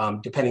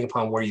 depending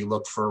upon where you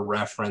look for a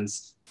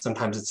reference.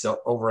 Sometimes it's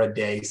over a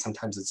day,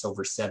 sometimes it's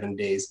over 7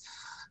 days.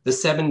 The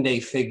 7-day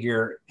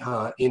figure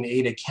in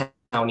Ada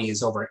County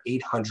is over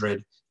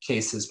 800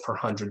 cases per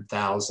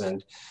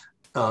 100,000.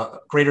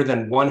 Greater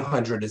than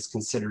 100 is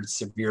considered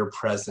severe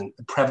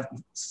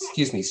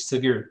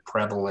severe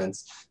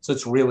prevalence. So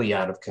it's really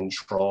out of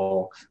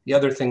control. The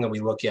other thing that we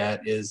look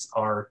at is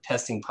our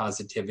testing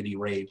positivity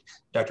rate.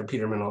 Dr.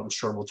 Peterman, I'm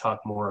sure we'll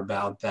talk more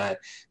about that,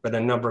 but a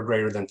number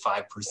greater than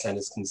 5%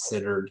 is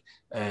considered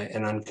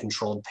an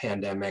uncontrolled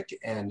pandemic.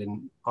 And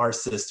in our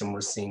system, we're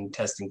seeing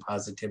testing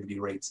positivity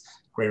rates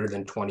greater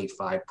than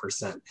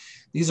 25%.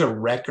 These are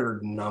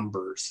record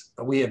numbers.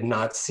 We have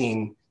not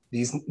seen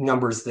these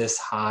numbers this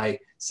high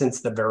since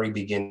the very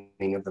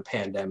beginning of the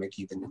pandemic,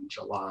 even in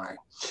July.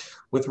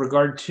 With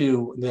regard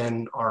to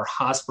then our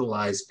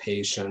hospitalized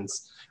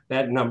patients,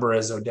 that number,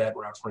 as Odette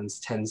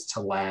referenced, tends to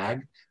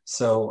lag.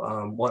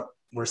 So what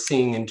we're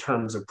seeing in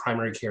terms of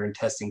primary care and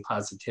testing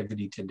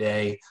positivity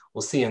today,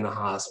 we'll see in the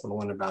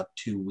hospital in about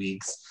 2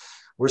 weeks.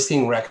 We're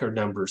seeing record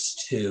numbers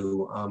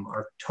too.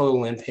 Our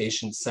total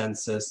inpatient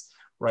census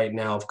right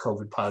now of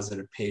COVID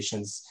positive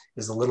patients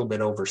is a little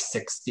bit over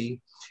 60,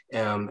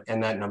 and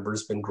that number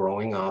has been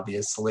growing,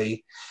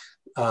 obviously.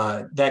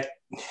 That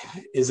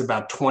is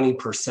about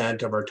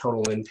 20% of our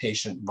total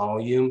inpatient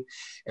volume.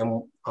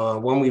 And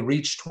when we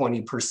reach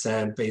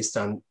 20% based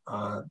on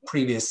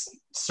previous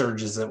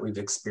surges that we've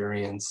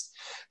experienced,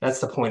 that's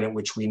the point at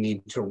which we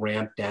need to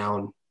ramp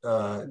down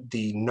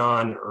the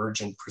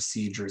non-urgent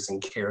procedures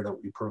and care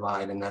that we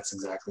provide, and that's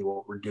exactly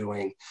what we're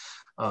doing.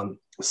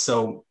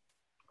 So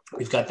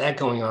we've got that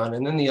going on.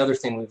 And then the other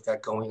thing we've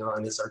got going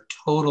on is our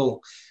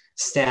total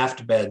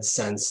staffed bed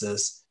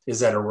census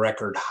is at a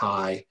record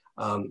high.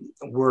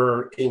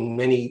 We're in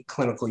many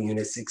clinical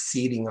units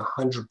exceeding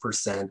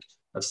 100%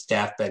 of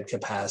staff bed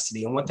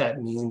capacity. And what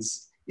that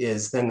means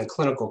is then the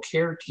clinical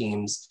care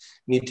teams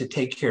need to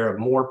take care of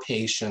more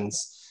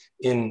patients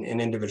in an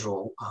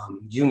individual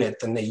unit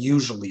than they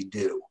usually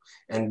do.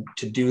 And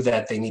to do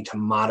that, they need to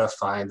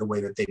modify the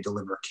way that they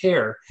deliver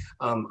care,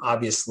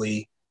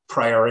 obviously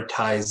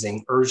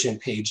prioritizing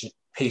urgent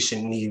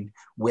patient need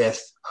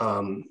with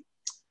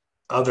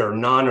other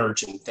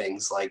non-urgent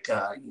things like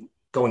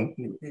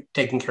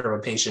taking care of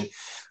a patient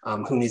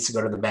who needs to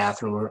go to the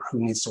bathroom or who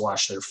needs to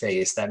wash their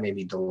face. That may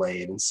be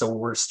delayed. And so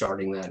we're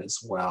starting that as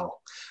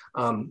well.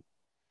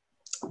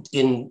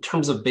 In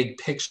terms of big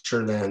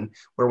picture then,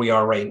 where we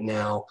are right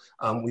now,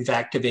 we've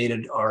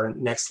activated our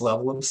next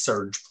level of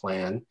surge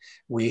plan.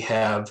 We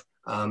have,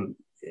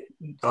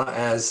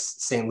 as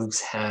St.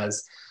 Luke's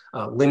has,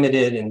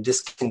 limited and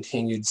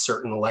discontinued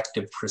certain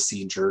elective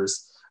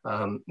procedures.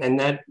 And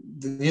that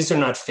these are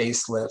not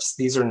facelifts,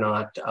 these are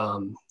not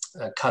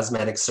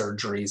cosmetic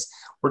surgeries.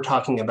 We're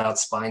talking about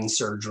spine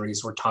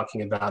surgeries, we're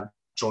talking about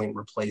joint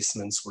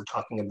replacements, we're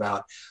talking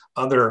about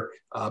other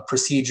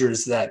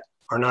procedures that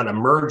are not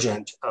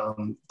emergent,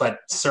 but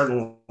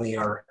certainly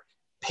are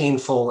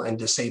painful and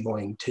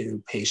disabling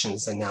to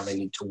patients, and now they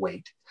need to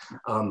wait.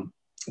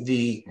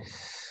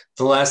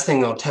 The last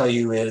thing I'll tell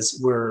you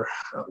is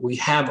we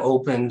have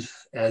opened,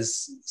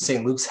 as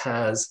St. Luke's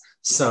has,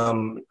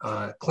 some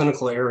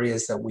clinical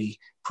areas that we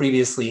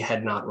previously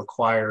had not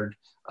required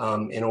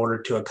in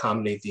order to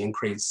accommodate the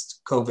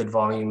increased COVID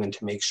volume and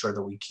to make sure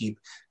that we keep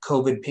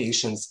COVID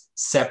patients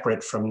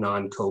separate from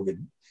non-COVID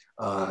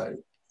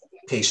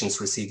patients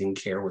receiving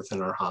care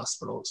within our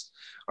hospitals.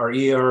 Our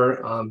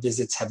ER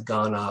visits have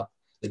gone up.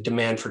 The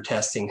demand for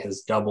testing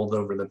has doubled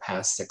over the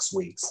past 6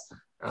 weeks.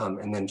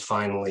 And then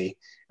finally,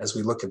 as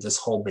we look at this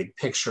whole big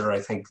picture, I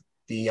think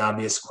the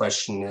obvious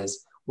question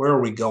is, where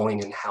are we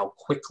going and how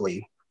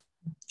quickly?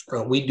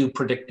 We do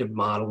predictive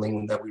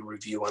modeling that we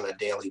review on a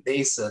daily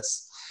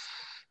basis.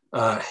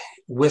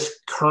 With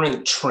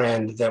current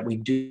trend that we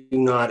do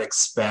not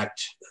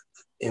expect,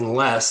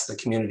 unless the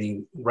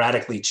community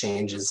radically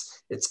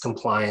changes its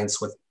compliance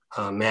with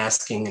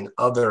masking and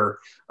other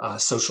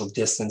social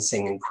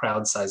distancing and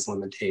crowd size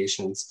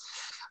limitations.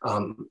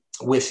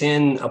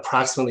 Within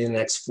approximately the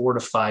next 4 to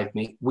 5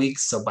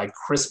 weeks, so by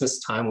Christmas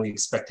time, we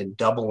expect a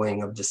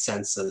doubling of the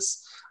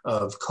census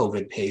of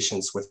COVID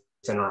patients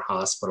within our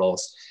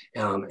hospitals.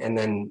 And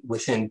then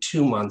within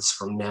 2 months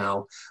from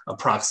now,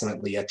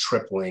 approximately a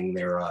tripling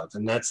thereof.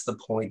 And that's the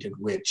point at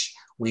which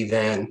we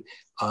then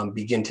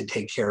begin to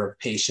take care of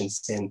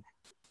patients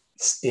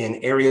in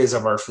areas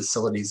of our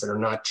facilities that are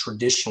not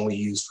traditionally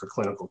used for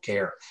clinical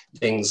care,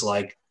 things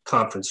like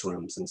conference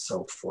rooms and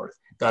so forth.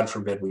 God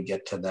forbid we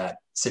get to that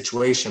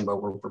situation,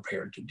 but we're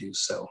prepared to do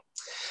so.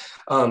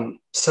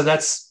 So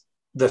that's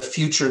the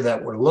future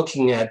that we're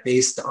looking at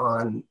based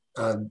on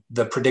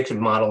the predictive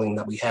modeling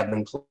that we have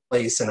in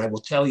place. And I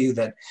will tell you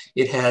that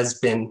it has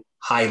been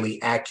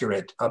highly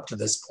accurate up to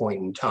this point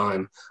in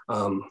time.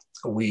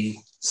 We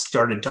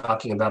started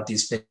talking about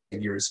these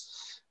figures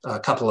a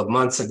couple of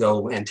months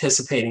ago,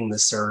 anticipating the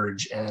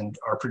surge, and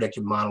our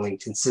predictive modeling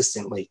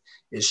consistently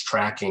is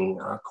tracking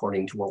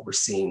according to what we're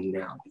seeing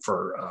now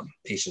for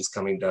patients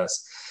coming to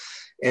us.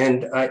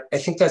 And I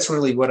think that's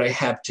really what I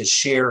have to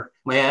share.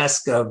 My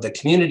ask of the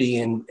community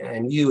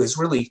and you is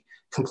really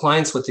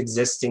compliance with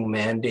existing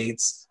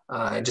mandates.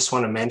 I just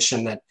want to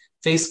mention that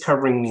face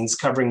covering means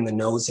covering the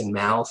nose and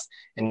mouth,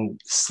 and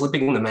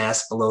slipping the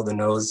mask below the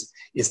nose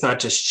is not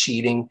just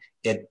cheating,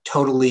 it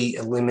totally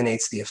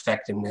eliminates the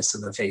effectiveness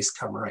of the face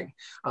covering.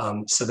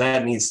 So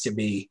that needs to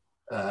be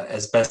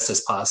as best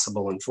as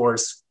possible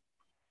enforced.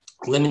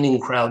 Limiting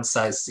crowd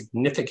size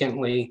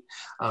significantly,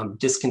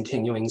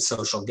 discontinuing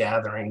social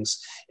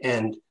gatherings,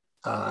 and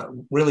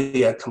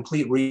really a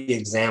complete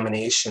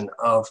re-examination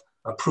of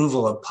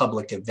approval of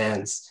public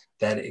events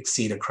that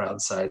exceed a crowd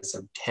size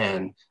of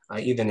 10,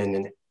 even in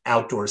an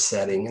outdoor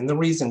setting. And the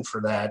reason for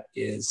that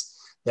is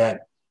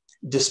that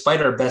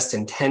despite our best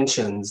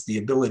intentions, the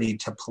ability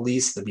to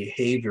police the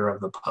behavior of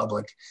the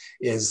public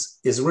is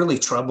really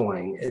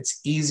troubling.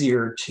 It's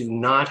easier to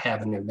not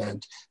have an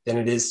event than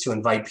it is to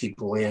invite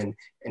people in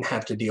and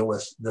have to deal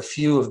with the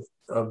few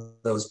of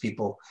those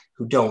people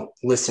who don't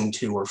listen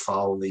to or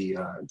follow the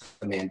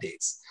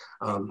mandates.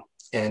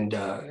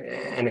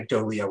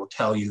 Anecdotally, I will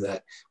tell you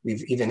that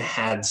we've even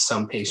had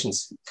some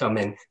patients come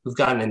in who've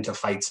gotten into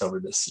fights over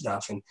this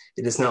stuff, and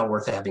it is not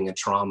worth having a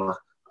trauma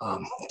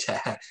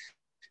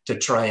to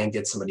try and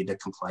get somebody to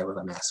comply with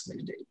a mask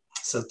mandate.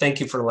 So thank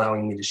you for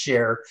allowing me to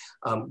share.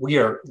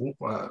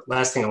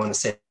 Last thing I want to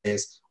say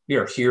is we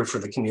are here for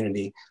the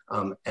community.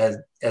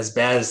 As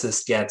bad as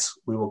this gets,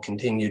 we will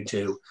continue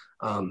to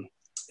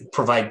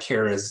provide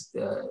care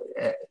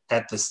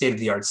at the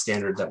state-of-the-art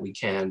standard that we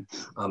can,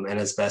 and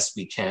as best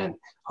we can,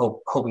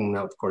 hoping,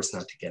 of course,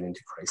 not to get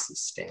into crisis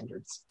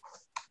standards.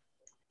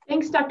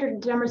 Thanks, Dr.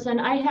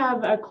 Demerson. I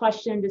have a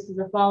question just as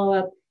a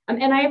follow-up.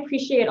 And I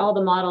appreciate all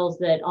the models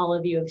that all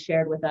of you have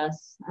shared with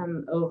us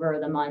over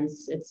the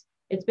months.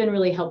 It's been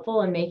really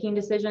helpful in making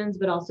decisions,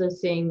 but also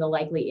seeing the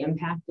likely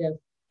impact of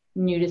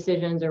new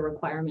decisions or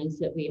requirements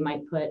that we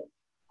might put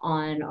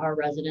on our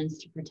residents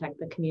to protect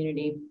the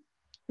community.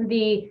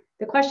 The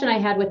question I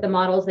had with the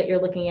models that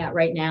you're looking at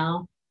right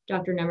now,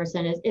 Dr.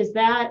 Demerson, is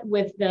that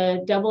with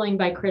the doubling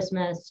by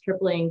Christmas,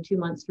 tripling 2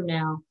 months from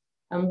now,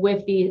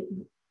 with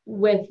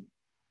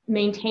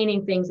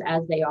maintaining things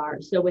as they are,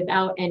 so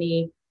without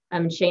any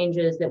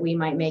changes that we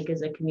might make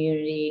as a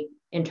community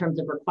in terms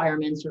of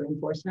requirements or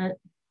enforcement?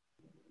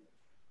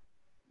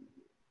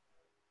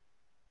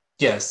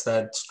 Yes,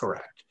 that's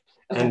correct.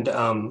 Okay.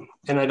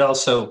 And I'd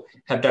also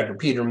have Dr.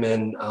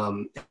 Peterman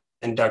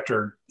and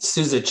Dr.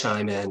 Souza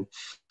chime in,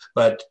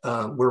 but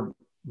we're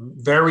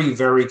very,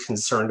 very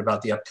concerned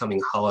about the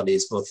upcoming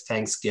holidays, both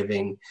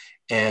Thanksgiving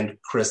and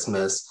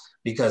Christmas,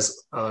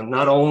 because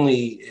not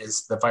only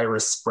is the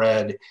virus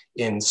spread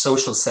in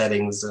social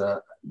settings,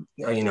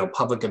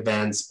 public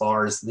events,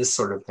 bars, this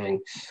sort of thing,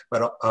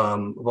 but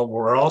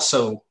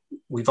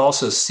we've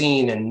also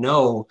seen and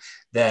know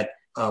that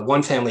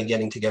one family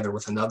getting together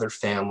with another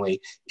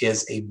family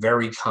is a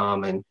very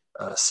common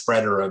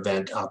spreader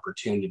event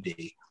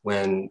opportunity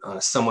when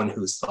someone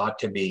who's thought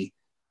to be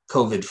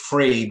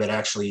COVID-free, but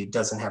actually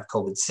doesn't have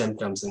COVID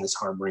symptoms and is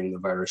harboring the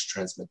virus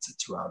transmits it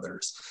to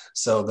others.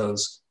 So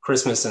those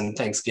Christmas and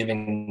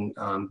Thanksgiving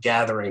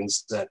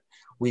gatherings that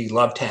we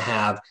love to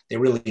have, they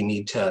really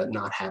need to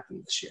not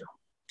happen this year.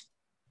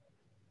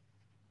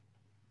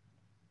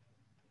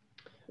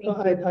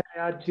 I'd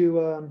add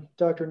to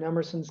Dr.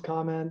 Nemerson's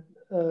comment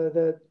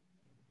that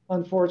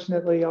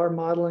unfortunately our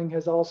modeling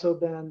has also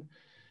been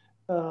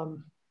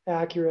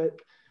accurate.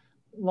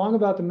 Long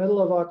about the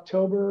middle of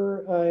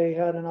October, I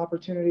had an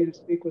opportunity to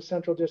speak with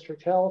Central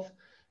District Health.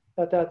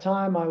 At that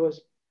time, I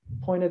was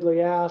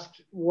pointedly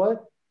asked,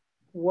 what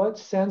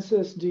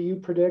census do you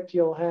predict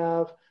you'll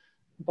have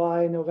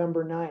by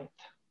November 9th?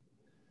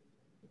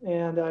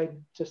 And I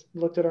just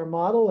looked at our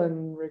model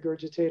and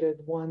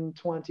regurgitated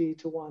 120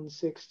 to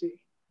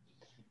 160.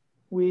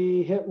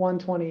 We hit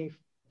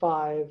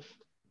 125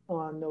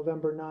 on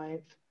November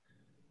 9th.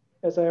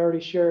 As I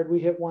already shared, we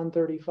hit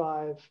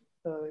 135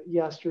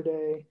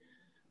 yesterday.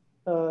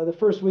 The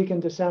first week in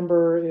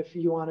December, if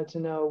you wanted to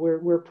know,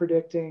 we're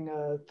predicting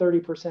a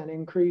 30%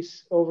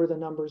 increase over the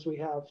numbers we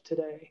have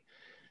today.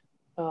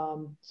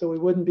 So we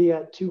wouldn't be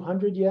at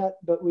 200 yet,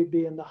 but we'd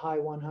be in the high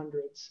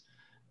 100s.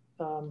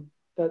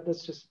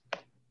 That's just,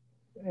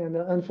 and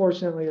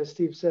unfortunately, as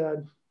Steve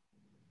said,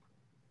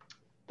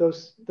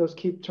 those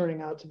keep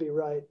turning out to be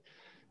right.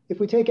 If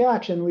we take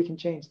action, we can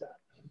change that.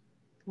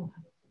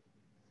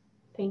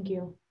 Thank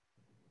you.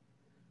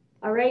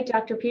 All right,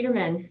 Dr.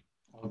 Peterman.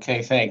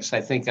 Okay, thanks.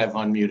 I think I've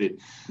unmuted.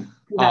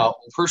 Yeah.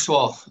 First of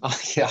all,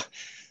 yeah.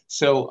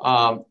 So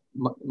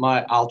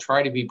I'll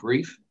try to be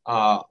brief.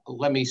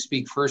 Let me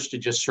speak first to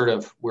just sort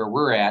of where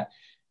we're at,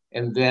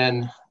 and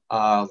then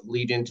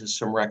lead into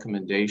some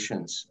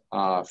recommendations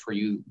for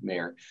you,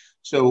 Mayor.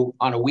 So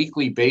on a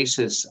weekly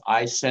basis,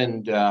 I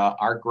send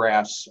our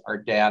graphs, our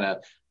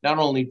data, not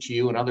only to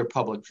you and other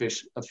public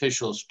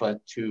officials,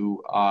 but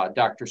to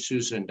Dr.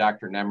 Souza and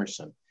Dr.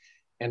 Nemerson.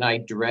 And I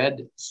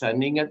dread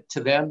sending it to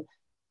them.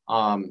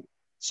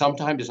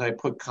 Sometimes I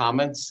put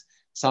comments,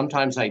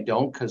 sometimes I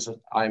don't because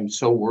I'm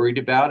so worried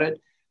about it.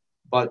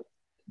 But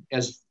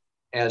as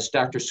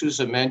Dr.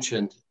 Souza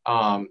mentioned,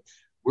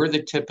 we're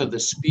the tip of the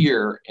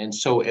spear. And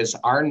so as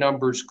our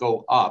numbers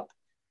go up,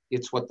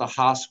 it's what the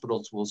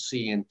hospitals will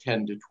see in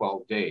 10 to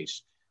 12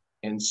 days.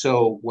 And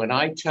so when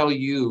I tell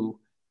you,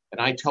 and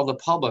I tell the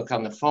public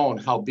on the phone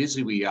how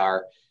busy we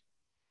are,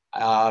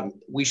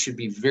 we should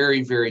be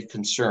very, very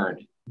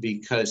concerned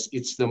because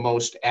it's the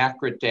most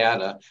accurate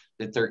data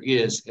that there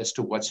is as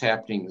to what's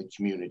happening in the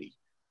community.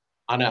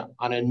 On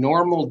a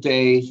normal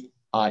day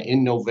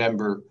in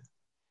November,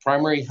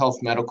 Primary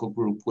Health Medical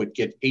Group would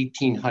get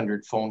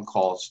 1,800 phone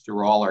calls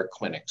through all our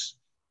clinics.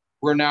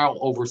 We're now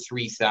over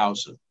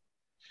 3,000.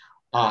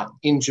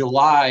 In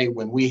July,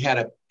 when we had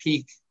a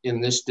peak in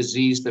this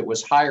disease that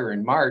was higher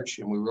in March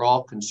and we were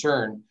all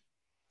concerned,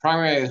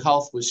 Primary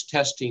Health was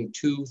testing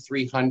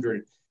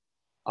 200-300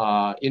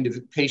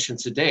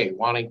 patients a day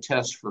wanting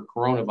tests for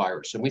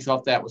coronavirus, and we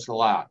thought that was a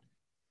lot.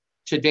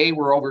 Today,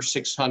 we're over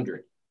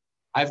 600.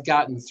 I've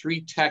gotten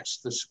 3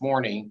 texts this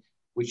morning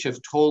which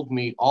have told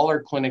me all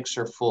our clinics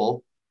are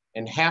full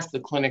and half the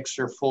clinics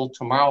are full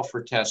tomorrow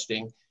for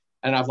testing.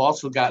 And I've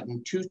also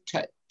gotten two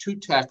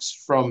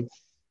texts from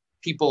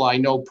people I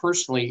know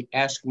personally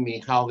asking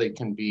me how they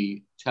can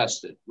be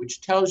tested,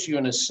 which tells you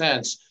in a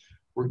sense,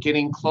 we're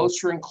getting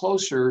closer and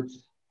closer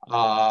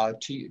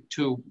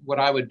to what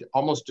I would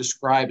almost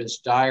describe as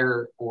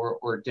dire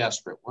or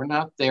desperate. We're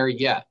not there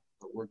yet,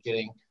 but we're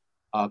getting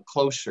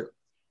closer.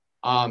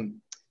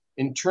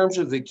 In terms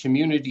of the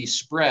community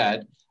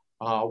spread,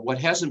 what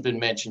hasn't been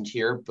mentioned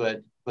here,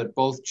 but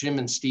both Jim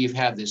and Steve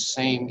have this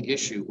same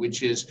issue,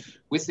 which is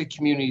with the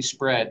community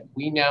spread,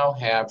 we now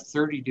have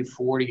 30 to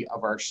 40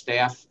 of our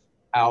staff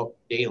out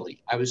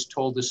daily. I was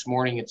told this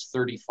morning it's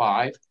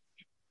 35.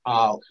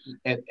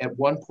 At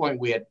one point,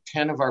 we had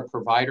 10 of our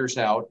providers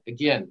out.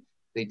 Again,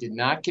 they did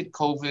not get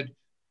COVID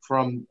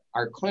from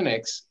our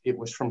clinics. It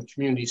was from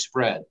community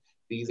spread.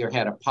 They either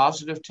had a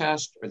positive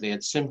test or they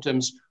had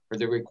symptoms or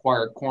they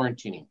required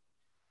quarantining.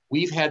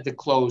 We've had to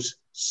close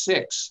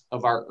 6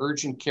 of our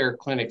urgent care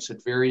clinics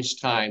at various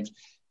times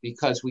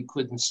because we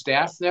couldn't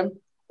staff them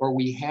or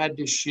we had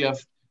to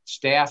shift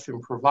staff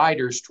and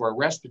providers to our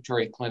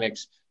respiratory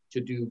clinics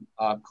to do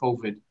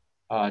COVID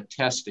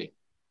testing.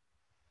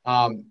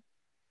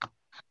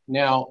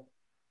 Now,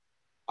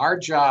 our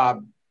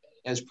job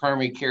as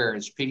primary care,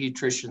 as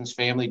pediatricians,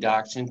 family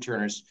docs,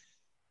 internists,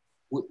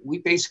 we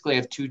basically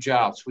have two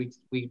jobs.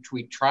 We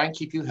try and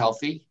keep you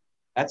healthy.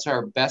 That's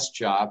our best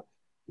job.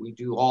 We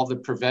do all the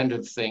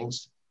preventive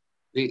things.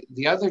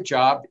 The other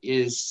job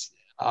is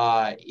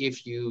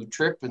if you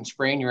trip and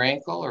sprain your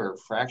ankle or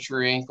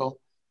fracture your ankle,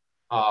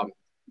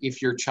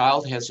 if your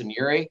child has an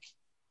earache,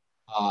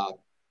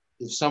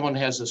 if someone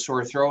has a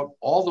sore throat,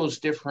 all those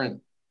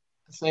different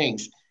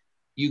things,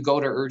 you go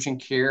to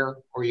urgent care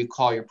or you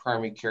call your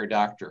primary care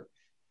doctor.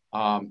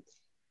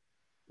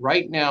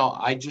 Right now,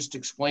 I just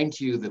explained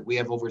to you that we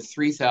have over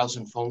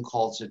 3,000 phone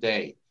calls a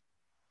day.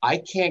 I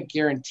can't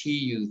guarantee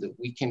you that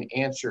we can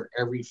answer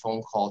every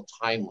phone call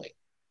timely.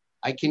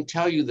 I can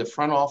tell you the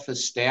front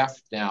office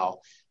staff now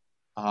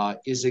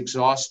is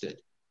exhausted.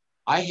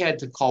 I had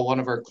to call one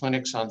of our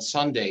clinics on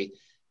Sunday.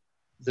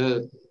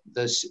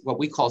 What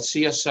we call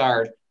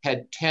CSR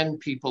had 10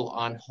 people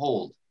on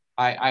hold.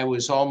 I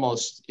was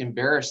almost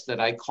embarrassed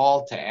that I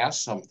called to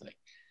ask something.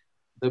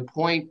 The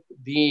point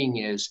being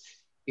is,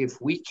 if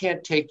we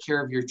can't take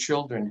care of your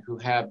children who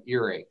have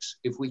earaches,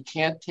 if we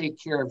can't take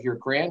care of your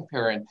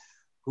grandparent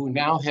who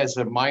now has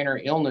a minor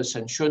illness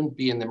and shouldn't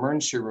be in the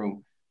emergency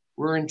room,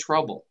 we're in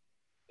trouble.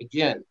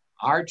 Again,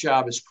 our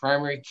job as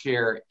primary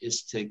care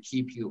is to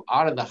keep you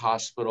out of the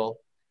hospital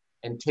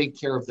and take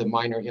care of the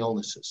minor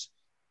illnesses.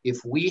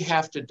 If we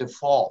have to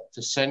default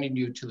to sending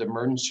you to the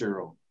emergency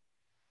room,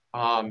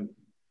 I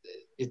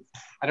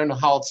don't know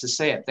how else to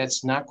say it.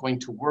 That's not going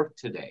to work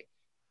today.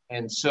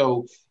 And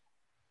so,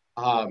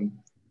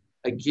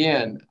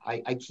 again,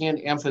 I can't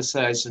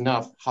emphasize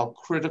enough how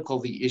critical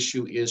the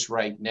issue is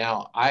right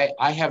now.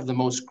 I have the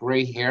most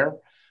gray hair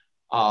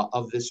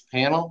of this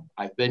panel.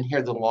 I've been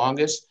here the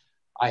longest.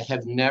 I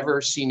have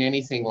never seen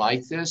anything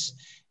like this,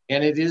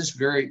 and it is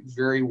very,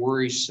 very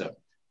worrisome.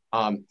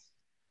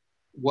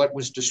 What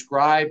was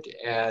described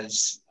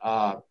as,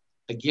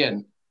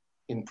 again,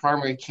 in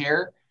primary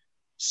care,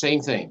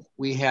 same thing.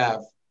 We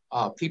have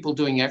people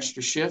doing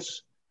extra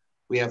shifts.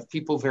 We have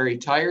people very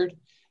tired.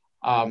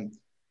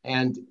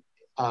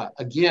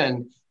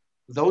 Again,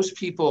 those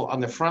people on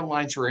the front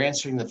lines who are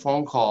answering the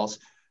phone calls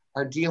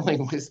are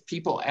dealing with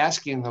people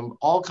asking them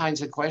all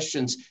kinds of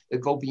questions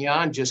that go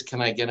beyond just, can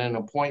I get an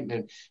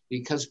appointment?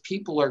 Because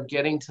people are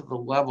getting to the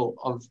level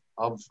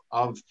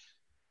of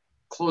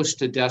close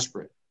to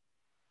desperate.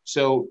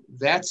 So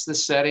that's the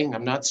setting.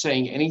 I'm not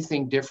saying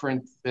anything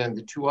different than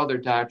the two other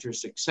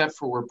doctors, except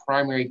for we're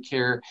primary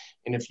care.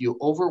 And if you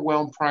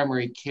overwhelm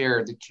primary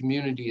care, the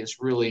community is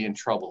really in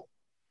trouble.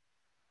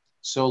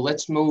 So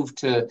let's move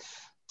to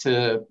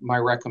my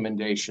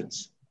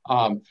recommendations.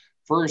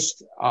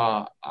 First,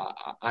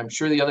 I'm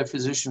sure the other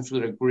physicians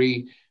would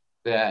agree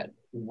that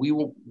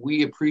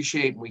we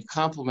appreciate and we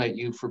compliment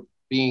you for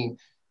being,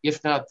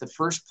 if not the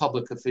first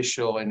public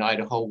official in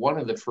Idaho, one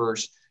of the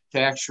first to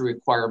actually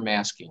require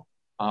masking.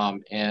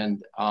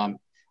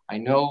 I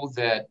know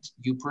that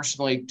you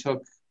personally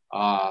took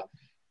a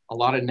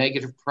lot of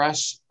negative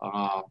press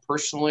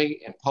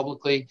personally and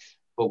publicly,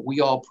 but we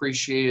all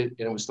appreciate it,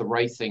 and it was the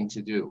right thing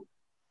to do.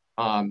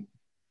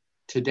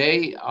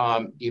 Today,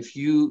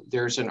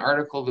 there's an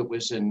article that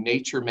was in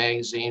Nature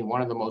magazine,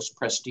 one of the most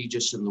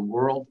prestigious in the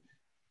world,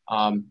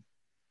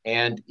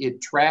 and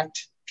it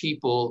tracked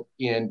people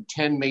in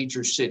 10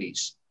 major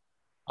cities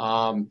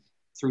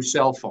through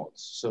cell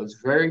phones. So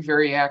it's very,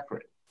 very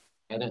accurate.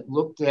 And it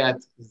looked at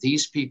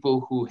these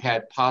people who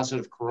had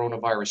positive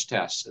coronavirus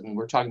tests, and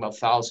we're talking about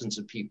thousands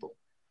of people.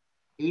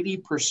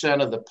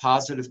 80% of the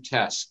positive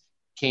tests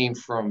came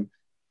from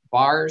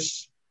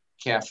bars,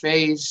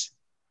 cafes,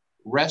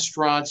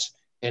 restaurants,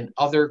 and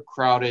other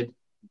crowded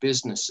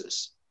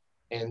businesses.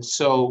 And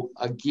so,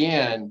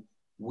 again,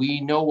 we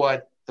know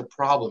what the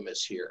problem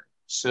is here.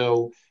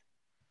 So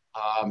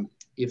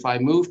if I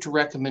move to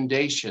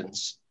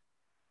recommendations,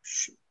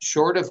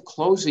 short of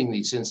closing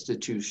these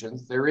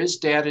institutions, there is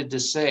data to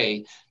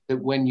say that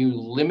when you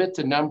limit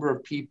the number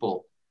of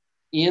people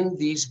in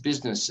these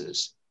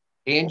businesses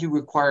and you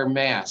require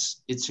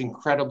masks, it's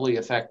incredibly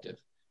effective.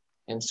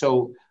 And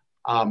so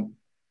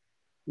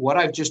what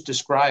I've just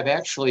described,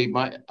 actually,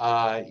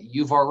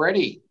 you've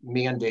already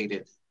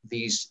mandated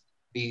these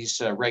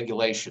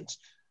regulations,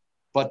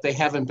 but they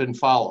haven't been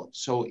followed.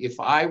 So if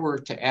I were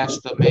to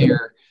ask the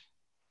mayor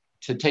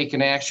to take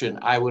an action,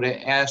 I would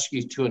ask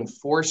you to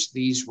enforce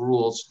these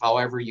rules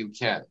however you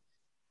can.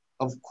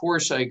 Of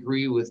course, I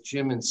agree with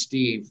Jim and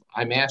Steve.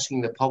 I'm asking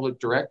the public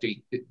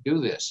directly to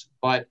do this,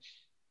 but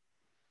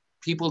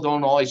people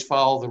don't always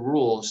follow the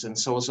rules. And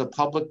so as a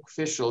public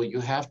official,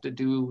 you have to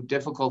do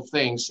difficult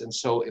things. And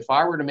so if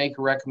I were to make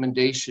a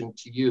recommendation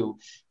to you,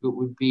 it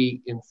would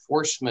be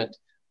enforcement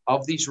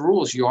of these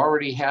rules you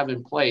already have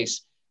in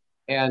place.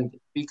 And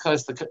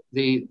because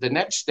the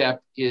next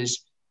step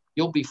is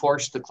you'll be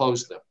forced to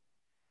close them.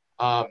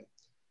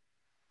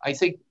 I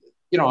think,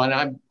 and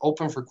I'm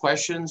open for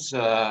questions,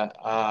 and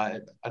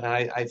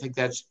I think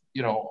that's,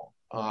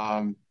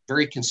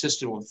 very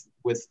consistent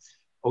with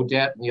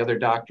Odette and the other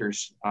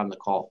doctors on the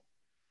call.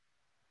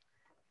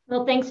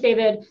 Well, thanks,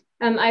 David.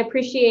 I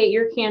appreciate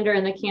your candor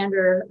and the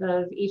candor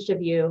of each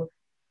of you.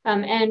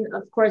 And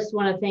of course,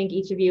 want to thank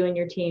each of you and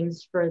your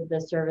teams for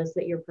the service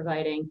that you're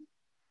providing.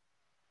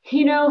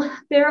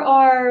 There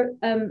are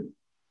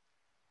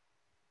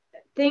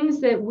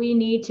things that we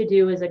need to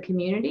do as a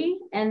community,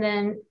 and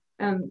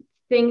then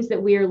things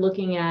that we are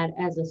looking at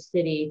as a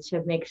city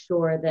to make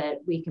sure that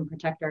we can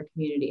protect our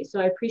community. So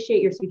I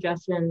appreciate your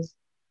suggestions,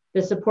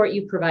 the support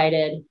you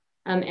provided.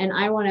 And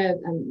I want to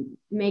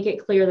make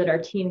it clear that our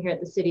team here at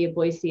the City of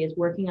Boise is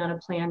working on a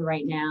plan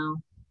right now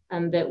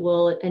that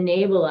will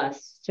enable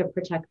us to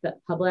protect the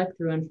public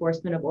through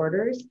enforcement of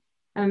orders.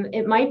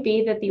 It might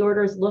be that the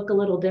orders look a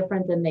little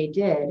different than they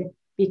did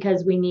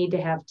because we need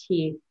to have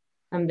teeth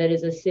that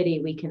as a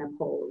city we can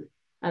uphold.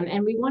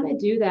 And we want to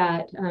do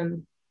that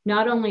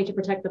not only to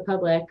protect the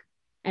public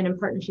and in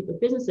partnership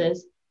with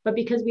businesses, but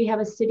because we have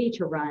a city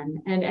to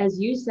run. And as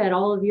you said,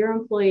 all of your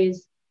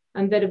employees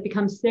that have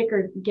become sick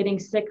or getting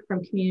sick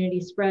from community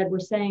spread, we're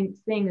saying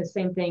the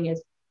same thing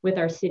as with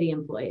our city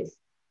employees.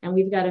 And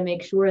we've got to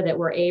make sure that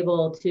we're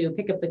able to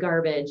pick up the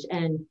garbage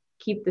and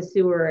keep the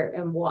sewer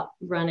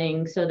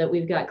running so that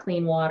we've got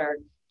clean water,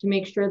 to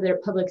make sure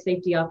that public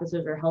safety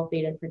officers are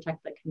healthy to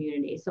protect the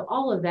community. So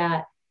all of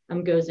that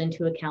goes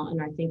into account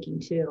in our thinking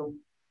too.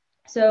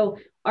 So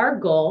our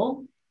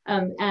goal,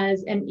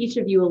 and each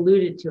of you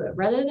alluded to it,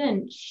 rather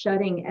than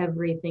shutting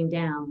everything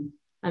down,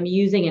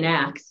 using an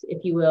axe,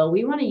 if you will,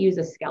 we want to use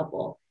a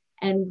scalpel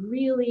and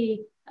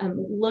really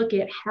look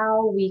at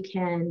how we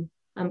can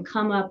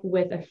come up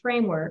with a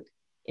framework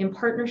in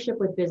partnership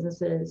with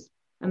businesses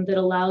that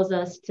allows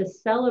us to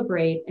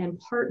celebrate and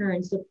partner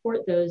and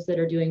support those that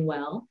are doing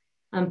well,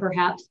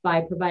 perhaps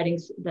by providing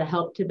the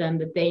help to them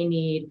that they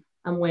need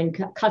when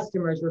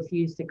customers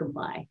refuse to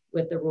comply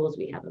with the rules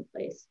we have in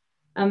place.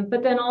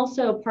 But then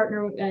also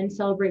partner and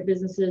celebrate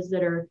businesses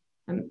that are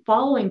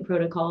following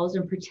protocols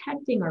and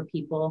protecting our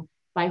people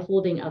by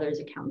holding others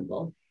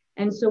accountable.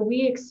 And so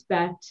we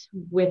expect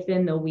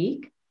within the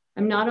week,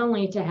 not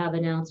only to have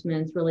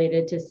announcements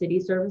related to city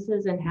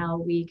services and how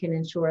we can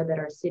ensure that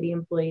our city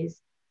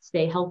employees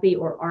stay healthy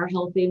or are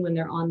healthy when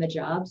they're on the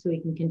job so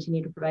we can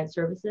continue to provide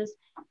services,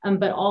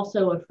 but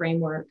also a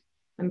framework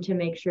to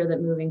make sure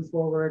that moving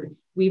forward,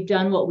 we've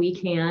done what we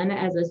can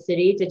as a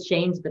city to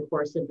change the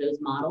course of those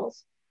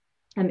models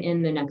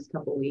in the next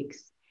couple of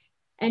weeks.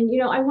 And,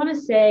 I want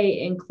to say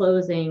in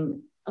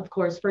closing, of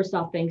course, first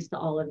off, thanks to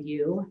all of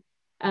you,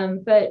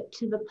 but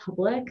to the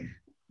public,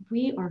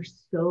 we are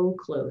so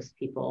close,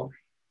 people.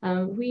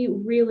 We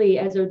really,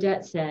 as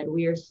Odette said,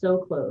 we are so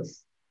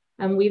close.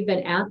 We've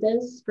been at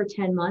this for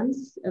 10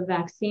 months. A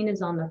vaccine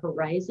is on the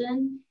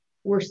horizon.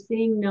 We're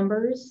seeing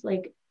numbers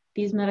like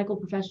these medical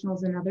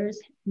professionals and others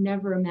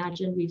never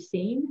imagined we've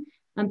seen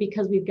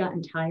because we've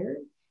gotten tired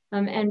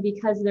and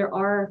because there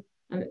are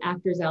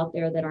actors out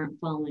there that aren't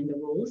following the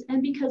rules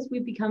and because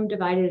we've become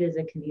divided as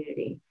a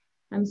community.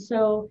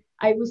 So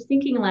I was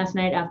thinking last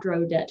night after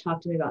Odette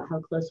talked to me about how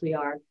close we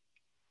are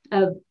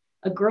of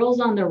a Girls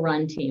on the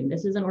Run team.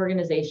 This is an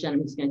organization,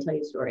 I'm just going to tell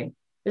you a story.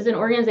 This is an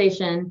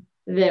organization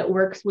that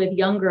works with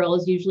young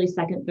girls, usually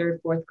second, third,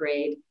 fourth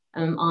grade,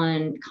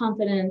 on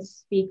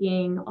confidence,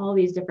 speaking, all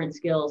these different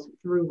skills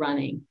through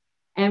running.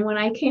 And when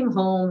I came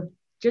home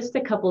just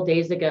a couple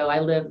days ago, I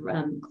live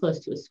close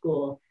to a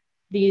school.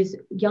 These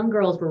young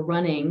girls were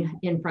running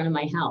in front of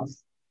my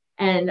house.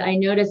 And I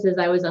noticed as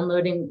I was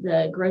unloading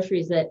the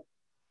groceries that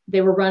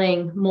they were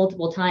running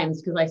multiple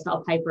times because I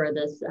saw Piper,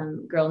 this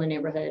girl in the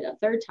neighborhood, a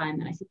third time.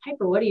 And I said,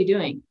 Piper, what are you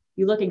doing?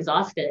 You look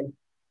exhausted.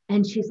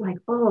 And she's like,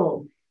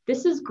 oh,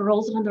 this is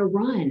Girls on the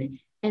Run.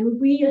 And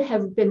we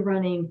have been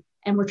running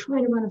and we're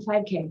trying to run a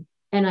 5K.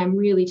 And I'm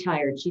really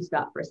tired. She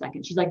stopped for a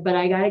second. She's like, but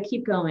I got to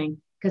keep going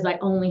because I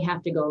only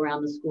have to go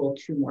around the school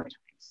 2 more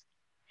times.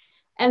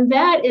 And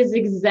that is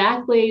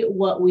exactly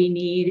what we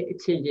need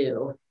to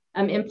do.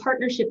 In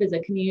partnership as a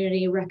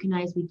community,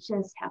 recognize we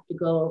just have to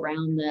go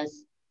around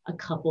this a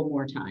couple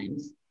more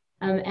times.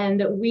 And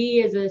that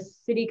we as a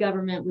city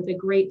government with a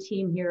great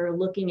team here are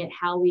looking at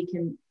how we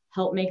can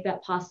help make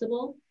that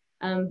possible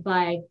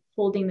by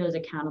holding those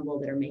accountable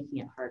that are making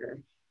it harder.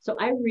 So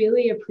I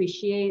really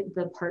appreciate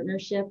the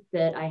partnership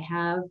that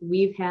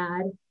we've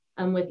had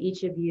with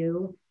each of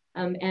you,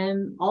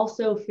 and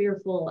also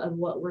fearful of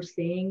what we're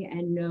seeing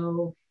and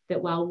know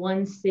that while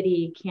one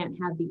city can't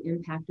have the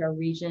impact our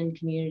region,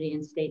 community,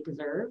 and state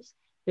deserves,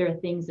 there are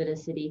things that a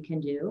city can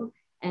do.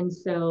 And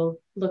so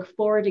look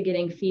forward to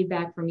getting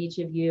feedback from each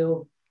of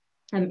you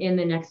in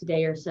the next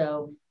day or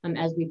so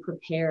as we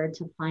prepare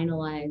to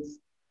finalize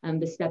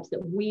the steps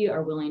that we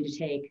are willing to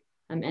take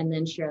and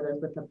then share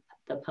those with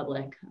the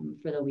public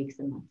for the weeks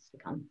and months to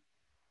come.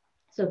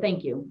 So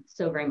thank you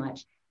so very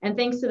much. And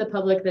thanks to the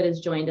public that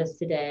has joined us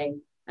today.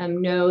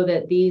 Know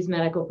that these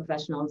medical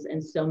professionals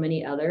and so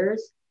many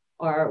others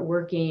are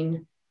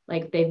working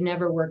like they've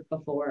never worked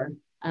before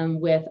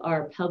with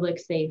our public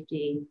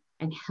safety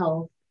and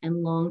health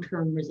and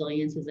long-term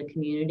resilience as a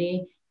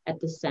community at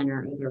the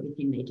center of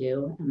everything they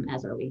do,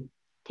 as are we.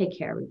 Take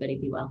care, everybody.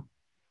 Be well.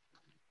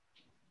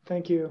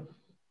 Thank you.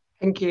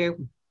 Thank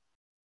you.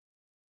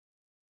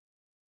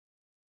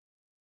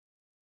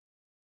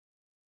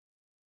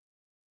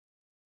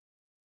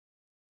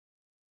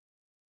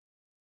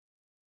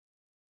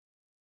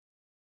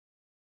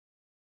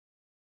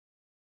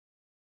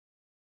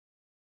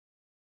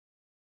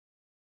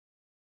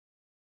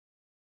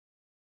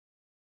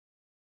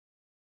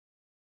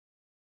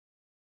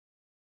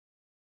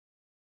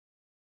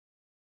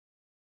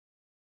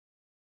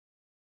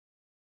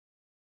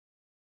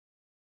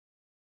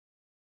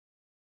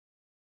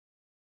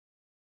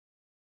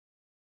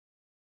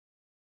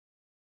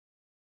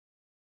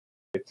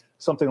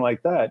 something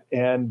like that.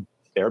 And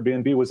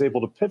Airbnb was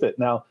able to pivot.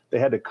 Now, they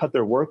had to cut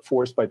their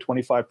workforce by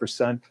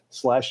 25%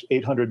 slash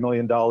 $800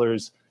 million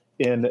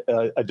in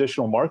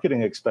additional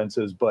marketing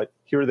expenses, but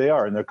here they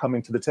are, and they're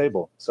coming to the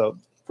table. So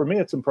for me,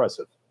 it's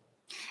impressive.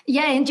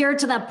 Yeah, and Jared,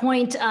 to that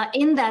point,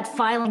 in that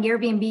filing,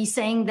 Airbnb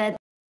saying that